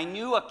 And I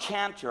knew a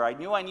cantor. I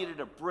knew I needed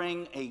to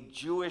bring a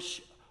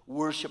Jewish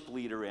worship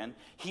leader in.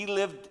 He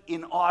lived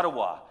in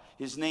Ottawa.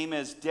 His name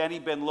is Danny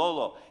Ben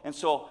Lolo. And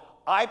so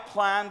I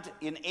planned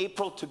in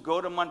April to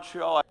go to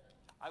Montreal.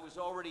 I was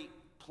already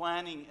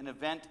planning an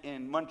event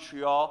in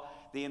Montreal.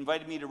 They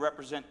invited me to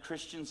represent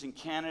Christians in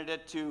Canada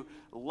to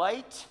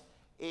light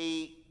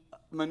a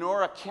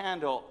menorah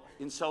candle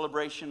in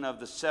celebration of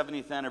the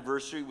 70th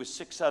anniversary with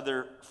 6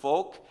 other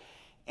folk,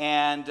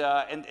 and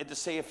to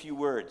say a few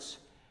words.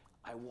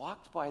 I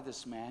walked by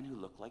this man who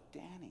looked like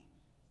Danny,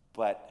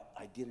 but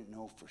I didn't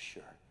know for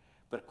sure.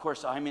 But of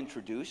course, I'm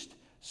introduced,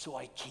 so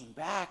I came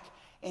back,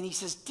 and he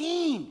says,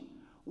 Dean,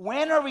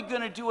 when are we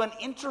going to do an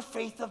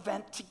interfaith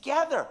event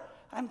together?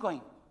 I'm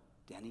going,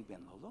 Danny Ben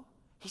Lolo?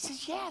 He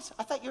says, yes,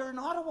 I thought you were in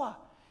Ottawa.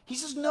 He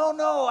says,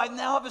 no, I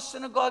now have a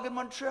synagogue in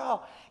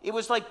Montreal. It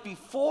was like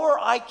before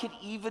I could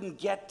even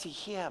get to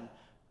him,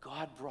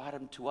 God brought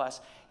him to us.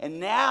 And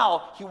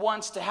now he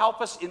wants to help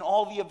us in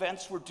all the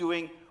events we're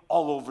doing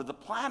all over the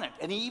planet.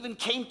 And he even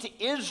came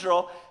to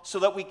Israel so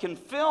that we can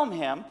film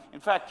him. In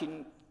fact,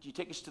 can you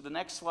take us to the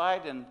next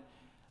slide? And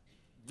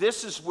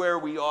this is where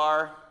we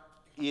are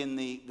in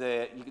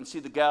you can see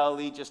the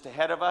Galilee just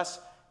ahead of us.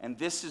 And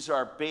this is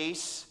our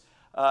base.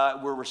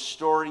 We're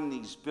restoring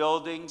these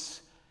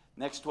buildings.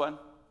 Next one.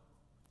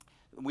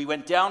 We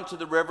went down to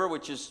the river,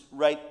 which is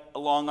right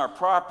along our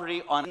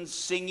property, on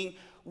singing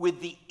with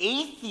the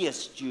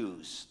atheist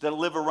Jews that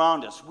live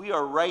around us.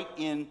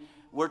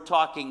 We're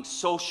talking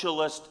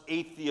socialist,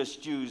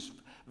 atheist Jews,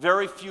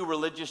 very few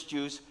religious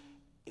Jews.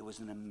 It was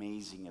an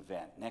amazing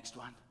event. Next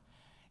one.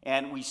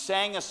 And we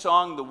sang a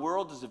song, The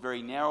World is a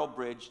Very Narrow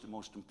Bridge. The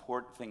most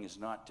important thing is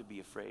not to be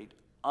afraid.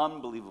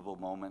 Unbelievable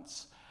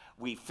moments.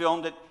 We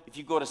filmed it. If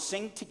you go to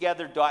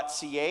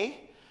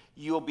singtogether.ca,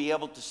 you'll be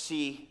able to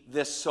see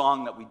this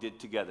song that we did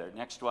together.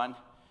 Next one.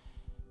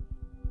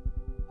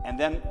 And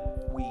then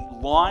we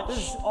launched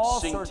There's all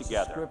Sing sorts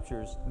Together. of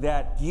scriptures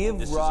that give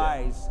This is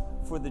rise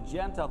for the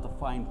Gentile to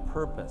find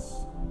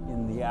purpose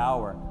in the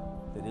hour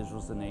that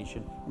Israel's the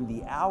nation, in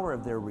the hour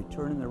of their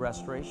return and their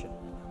restoration.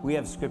 We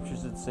have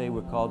scriptures that say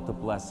we're called to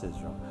bless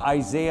Israel.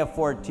 Isaiah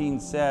 14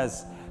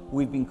 says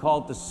we've been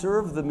called to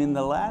serve them in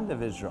the land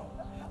of Israel.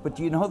 But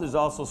do you know there's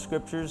also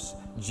scriptures?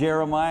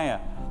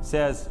 Jeremiah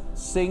says,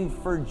 sing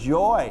for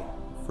joy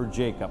for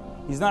Jacob.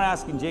 He's not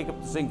asking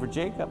Jacob to sing for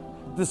Jacob.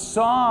 The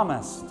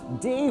psalmist,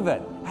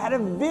 David, had a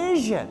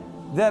vision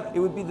that it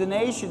would be the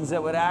nations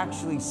that would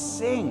actually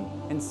sing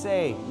and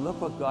say, look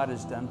what God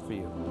has done for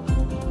you.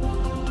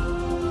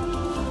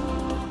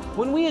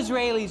 When we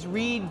Israelis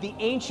read the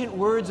ancient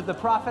words of the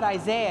prophet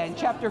Isaiah in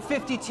chapter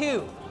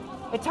 52,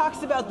 it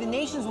talks about the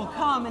nations will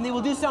come and they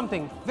will do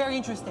something very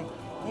interesting.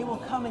 They will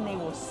come and they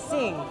will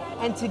sing,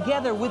 and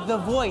together with the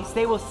voice,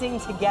 they will sing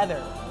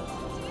together.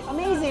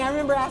 Amazing. I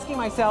remember asking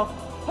myself,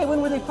 hey,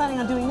 when were they planning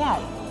on doing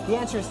that? The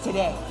answer is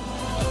today.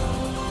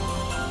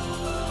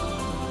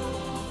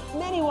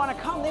 Many want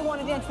to come, they want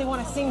to dance, they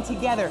want to sing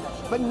together,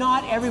 but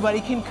not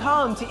everybody can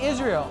come to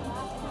Israel.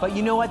 But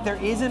you know what?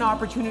 There is an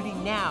opportunity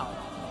now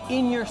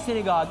in your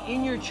synagogue,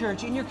 in your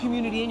church, in your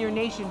community, in your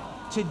nation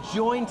to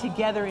join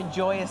together in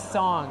joyous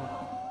song.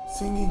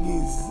 Singing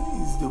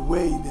is the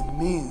way, the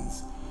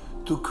means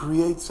to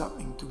create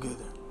something together.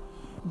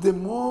 The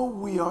more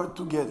we are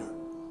together,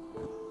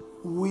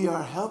 we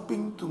are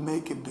helping to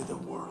make a better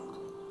world.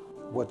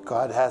 What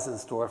God has in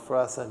store for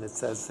us, and it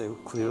says so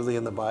clearly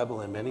in the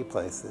Bible in many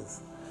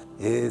places,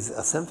 is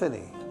a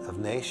symphony of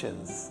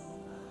nations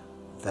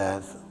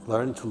that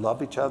learn to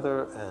love each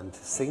other and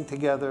to sing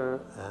together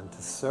and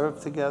to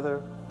serve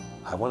together.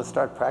 I want to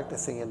start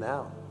practicing it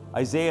now.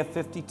 Isaiah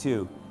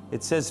 52,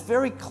 it says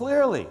very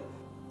clearly,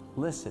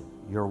 listen,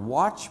 your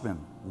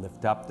watchmen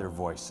lift up their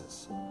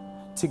voices.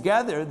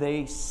 Together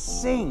they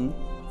sing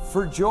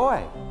for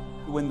joy.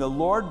 When the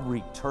Lord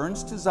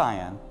returns to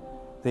Zion,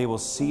 they will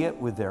see it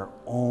with their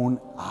own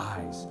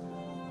eyes.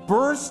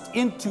 Burst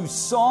into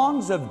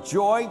songs of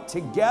joy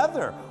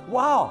together.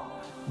 Wow.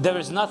 There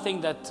is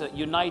nothing that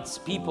unites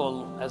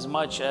people as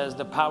much as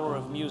the power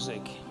of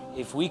music.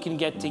 If we can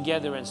get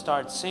together and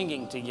start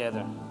singing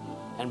together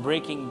and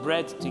breaking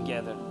bread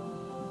together,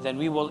 then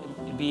we will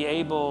be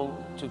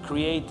able to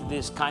create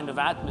this kind of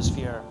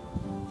atmosphere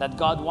that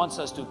God wants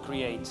us to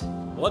create.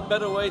 What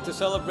better way to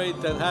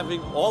celebrate than having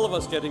all of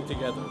us getting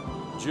together?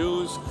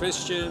 Jews,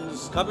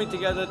 Christians, coming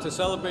together to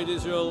celebrate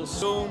Israel,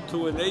 soon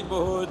to a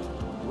neighborhood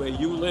where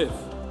you live.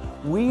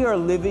 We are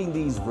living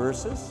these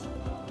verses,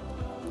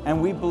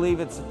 and we believe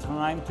it's a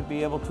time to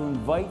be able to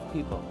invite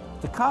people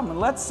to come and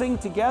let's sing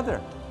together,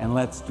 and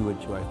let's do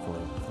it joyfully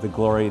for the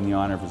glory and the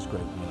honor of His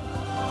great name.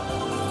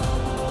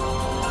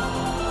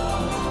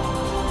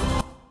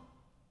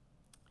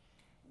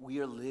 We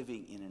are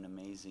living in an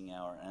amazing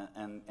hour.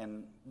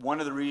 And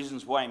one of the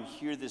reasons why I'm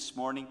here this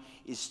morning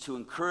is to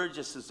encourage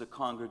us as a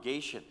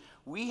congregation.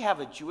 We have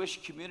a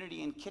Jewish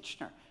community in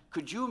Kitchener.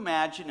 Could you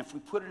imagine if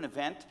we put an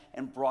event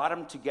and brought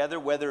them together,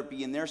 whether it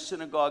be in their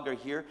synagogue or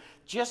here,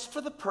 just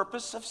for the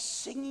purpose of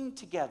singing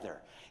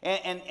together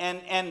and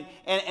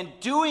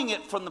doing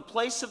it from the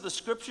place of the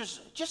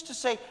scriptures, just to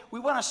say, we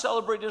want to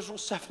celebrate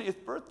Israel's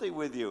 70th birthday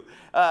with you.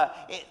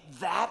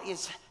 That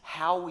is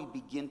how we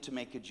begin to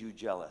make a Jew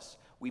jealous.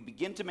 We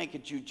begin to make a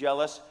Jew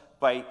jealous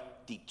by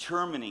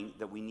determining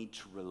that we need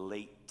to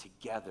relate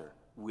together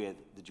with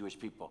the Jewish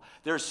people.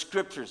 There are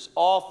scriptures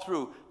all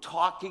through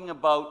talking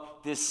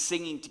about this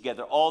singing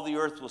together. All the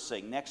earth will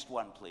sing. Next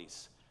one,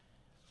 please.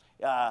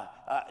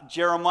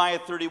 Jeremiah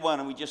 31,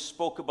 and we just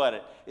spoke about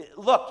it.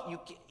 Look,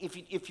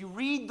 if you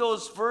read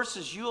those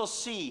verses, you'll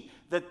see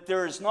that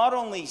there is not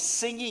only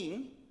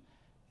singing,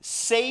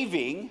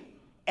 saving,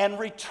 and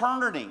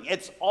returning.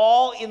 It's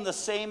all in the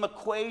same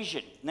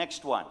equation.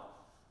 Next one.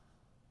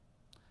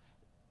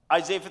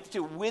 Isaiah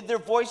 52, with their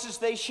voices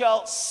they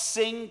shall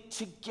sing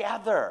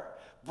together.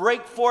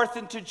 Break forth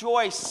into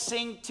joy,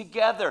 sing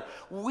together.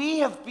 We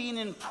have been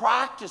in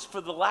practice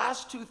for the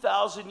last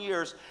 2,000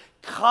 years,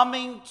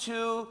 coming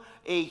to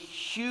a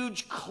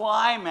huge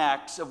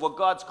climax of what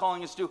God's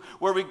calling us to,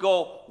 where we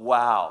go,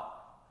 wow.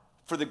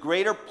 For the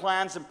greater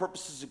plans and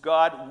purposes of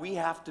God, we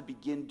have to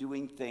begin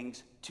doing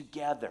things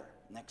together.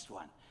 Next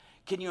one.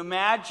 Can you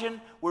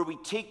imagine where we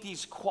take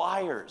these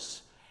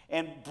choirs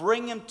and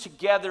bring them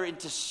together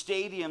into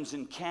stadiums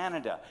in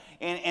Canada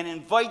and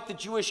invite the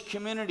Jewish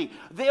community?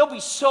 They'll be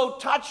so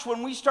touched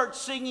when we start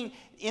singing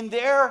in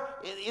their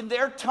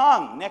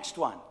tongue. Next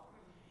one.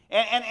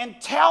 And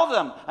tell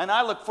them, and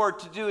I look forward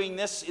to doing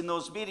this in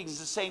those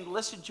meetings, is saying,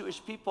 listen,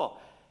 Jewish people,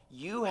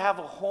 you have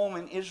a home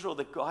in Israel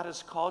that God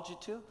has called you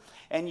to,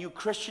 and you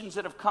Christians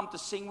that have come to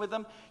sing with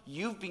them,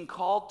 you've been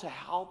called to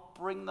help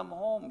bring them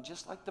home,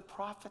 just like the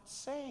prophets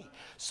say.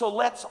 So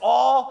let's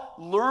all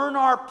learn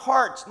our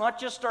parts, not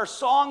just our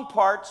song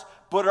parts,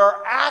 but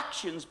our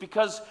actions,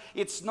 because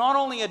it's not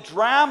only a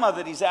drama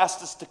that He's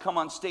asked us to come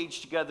on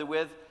stage together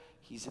with,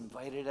 He's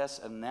invited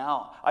us, and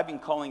now, I've been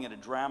calling it a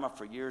drama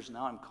for years,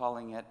 now I'm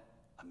calling it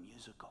a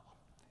musical.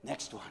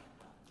 Next one.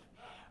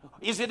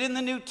 Is it in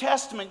the New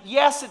Testament?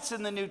 Yes, it's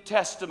in the New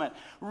Testament.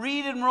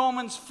 Read in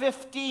Romans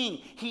 15.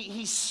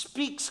 He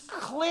speaks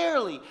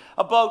clearly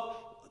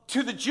about,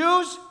 to the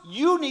Jews,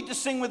 you need to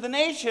sing with the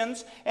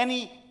nations. And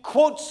he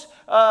quotes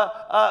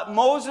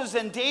Moses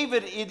and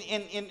David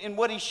in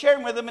what he's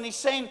sharing with them. And he's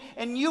saying,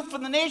 and you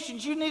from the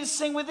nations, you need to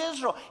sing with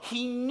Israel.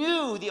 He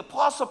knew, the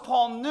Apostle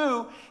Paul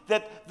knew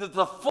that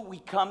the we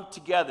come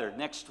together.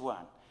 Next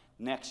one.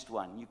 Next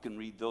one. You can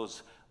read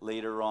those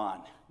later on.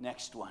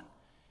 Next one.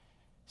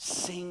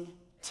 Sing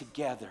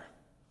together.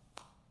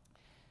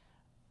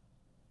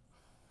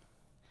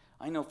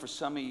 I know for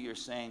some of you, you're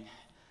saying,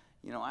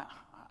 you know,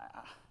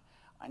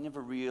 I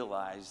never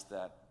realized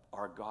that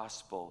our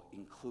gospel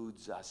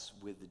includes us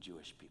with the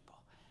Jewish people.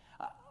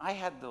 I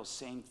had those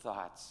same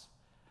thoughts.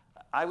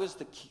 I was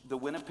the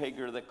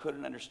Winnipegger that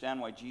couldn't understand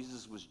why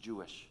Jesus was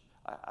Jewish.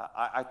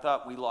 I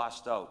thought we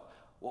lost out.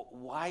 Well,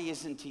 why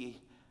isn't He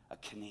a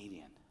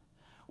Canadian?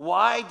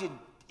 Why did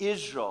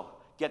Israel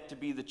get to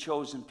be the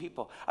chosen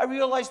people? I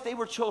realized they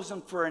were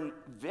chosen for a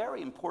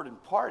very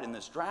important part in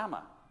this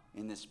drama,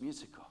 in this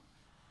musical.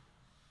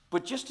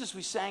 But just as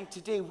we sang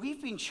today,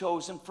 we've been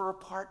chosen for a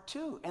part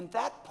too. And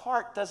that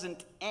part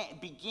doesn't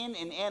begin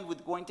and end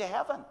with going to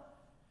heaven.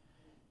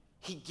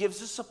 He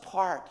gives us a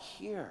part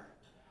here.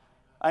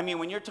 I mean,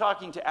 when you're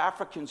talking to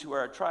Africans who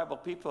are a tribal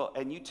people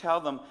and you tell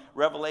them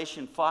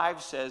Revelation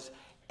 5 says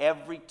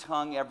every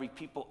tongue, every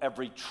people,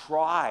 every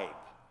tribe,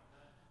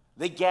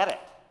 they get it.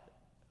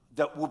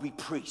 That will be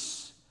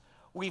priests.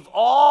 We've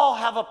all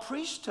have a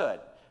priesthood.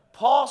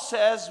 Paul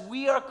says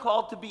we are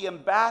called to be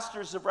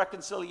ambassadors of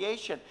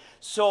reconciliation.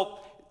 So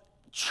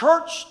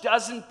church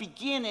doesn't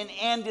begin and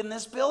end in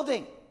this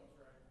building.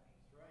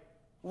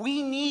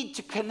 We need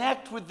to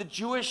connect with the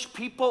Jewish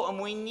people, and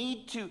we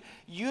need to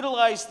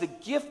utilize the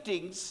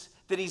giftings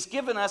that he's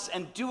given us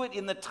and do it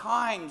in the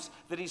times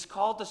that he's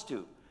called us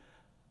to.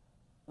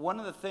 One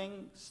of the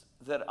things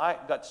that I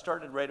got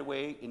started right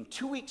away in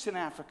 2 weeks in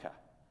Africa,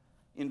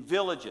 in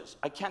villages.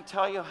 I can't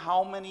tell you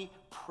how many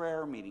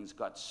prayer meetings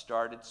got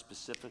started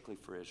specifically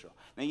for Israel.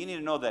 Now you need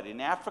to know that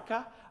in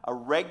Africa, a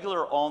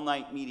regular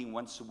all-night meeting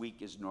once a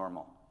week is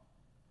normal.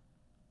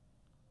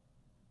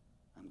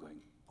 I'm going,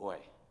 boy,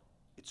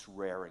 it's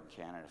rare in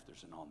Canada if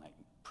there's an all-night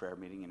prayer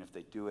meeting, and if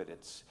they do it,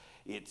 it's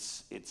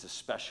a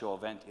special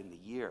event in the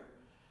year,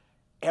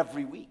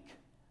 every week.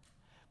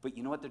 But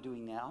you know what they're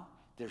doing now?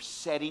 They're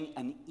setting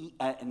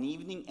an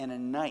evening and a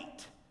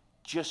night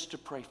just to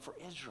pray for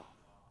Israel.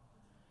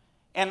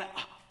 And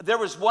there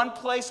was one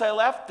place I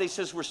left, they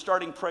says we're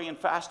starting praying and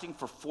fasting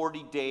for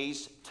 40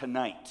 days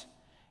tonight.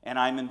 And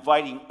I'm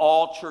inviting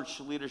all church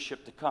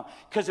leadership to come.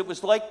 Because it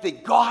was like they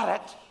got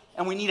it,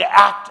 and we need to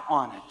act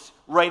on it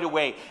right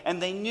away. And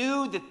they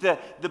knew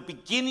that the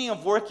beginning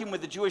of working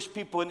with the Jewish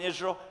people in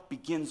Israel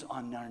begins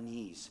on our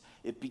knees.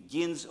 It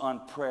begins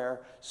on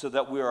prayer so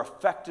that we are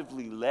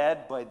effectively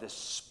led by the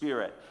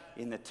Spirit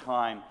in the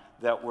time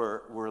that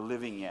we're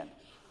living in.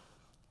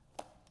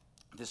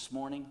 This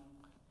morning,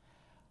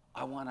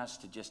 I want us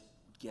to just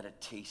get a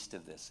taste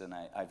of this. And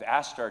I've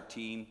asked our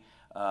team,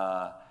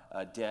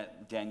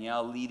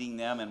 Danielle leading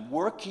them and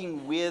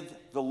working with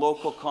the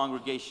local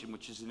congregation,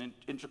 which is an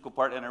integral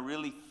part. And I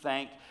really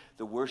thank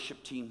the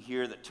worship team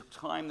here that took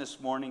time this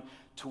morning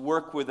to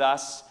work with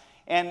us.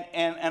 And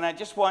I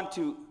just want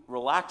to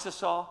relax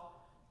us all.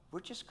 We're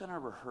just going to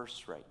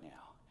rehearse right now.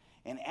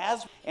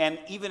 And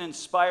even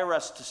inspire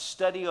us to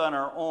study on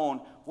our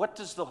own, what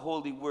does the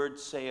Holy Word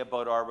say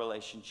about our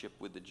relationship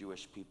with the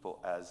Jewish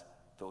people as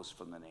those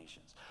from the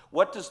nations?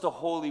 What does the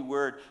Holy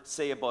Word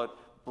say about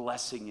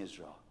blessing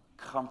Israel,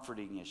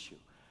 comforting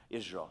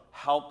Israel,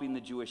 helping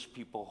the Jewish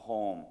people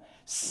home,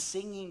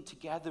 singing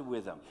together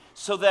with them,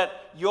 so that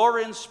your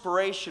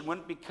inspiration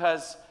wouldn't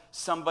because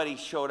somebody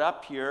showed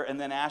up here and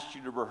then asked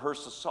you to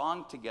rehearse a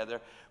song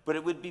together, but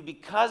it would be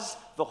because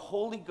the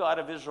Holy God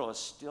of Israel is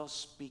still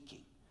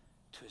speaking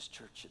to his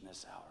church in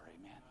this hour,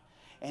 amen.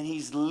 And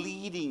he's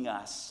leading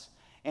us.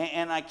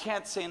 And I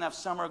can't say enough.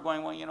 Some are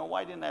going, well,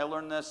 why didn't I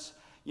learn this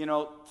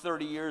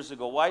 30 years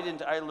ago? Why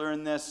didn't I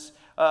learn this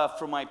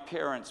from my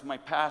parents, my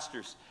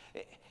pastors?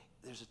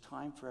 There's a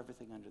time for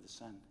everything under the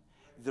sun.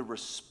 The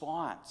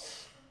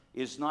response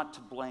is not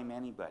to blame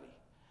anybody.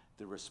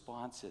 The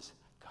response is,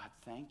 God,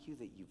 thank you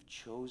that you've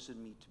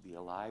chosen me to be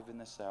alive in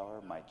this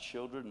hour, my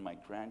children, my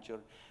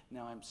grandchildren.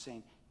 Now I'm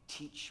saying,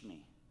 teach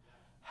me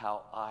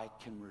how I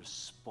can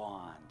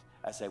respond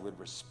as I would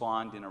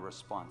respond in a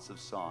responsive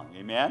song.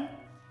 Amen?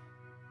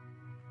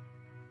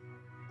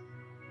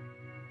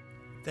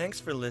 Thanks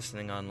for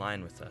listening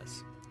online with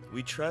us.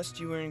 We trust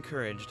you were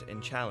encouraged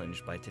and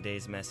challenged by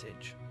today's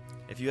message.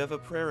 If you have a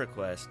prayer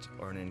request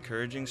or an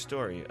encouraging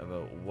story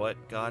about what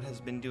God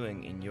has been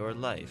doing in your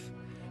life,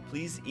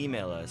 please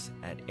email us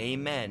at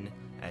amen@wcmc.ca.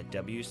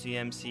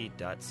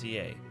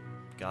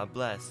 God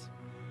bless.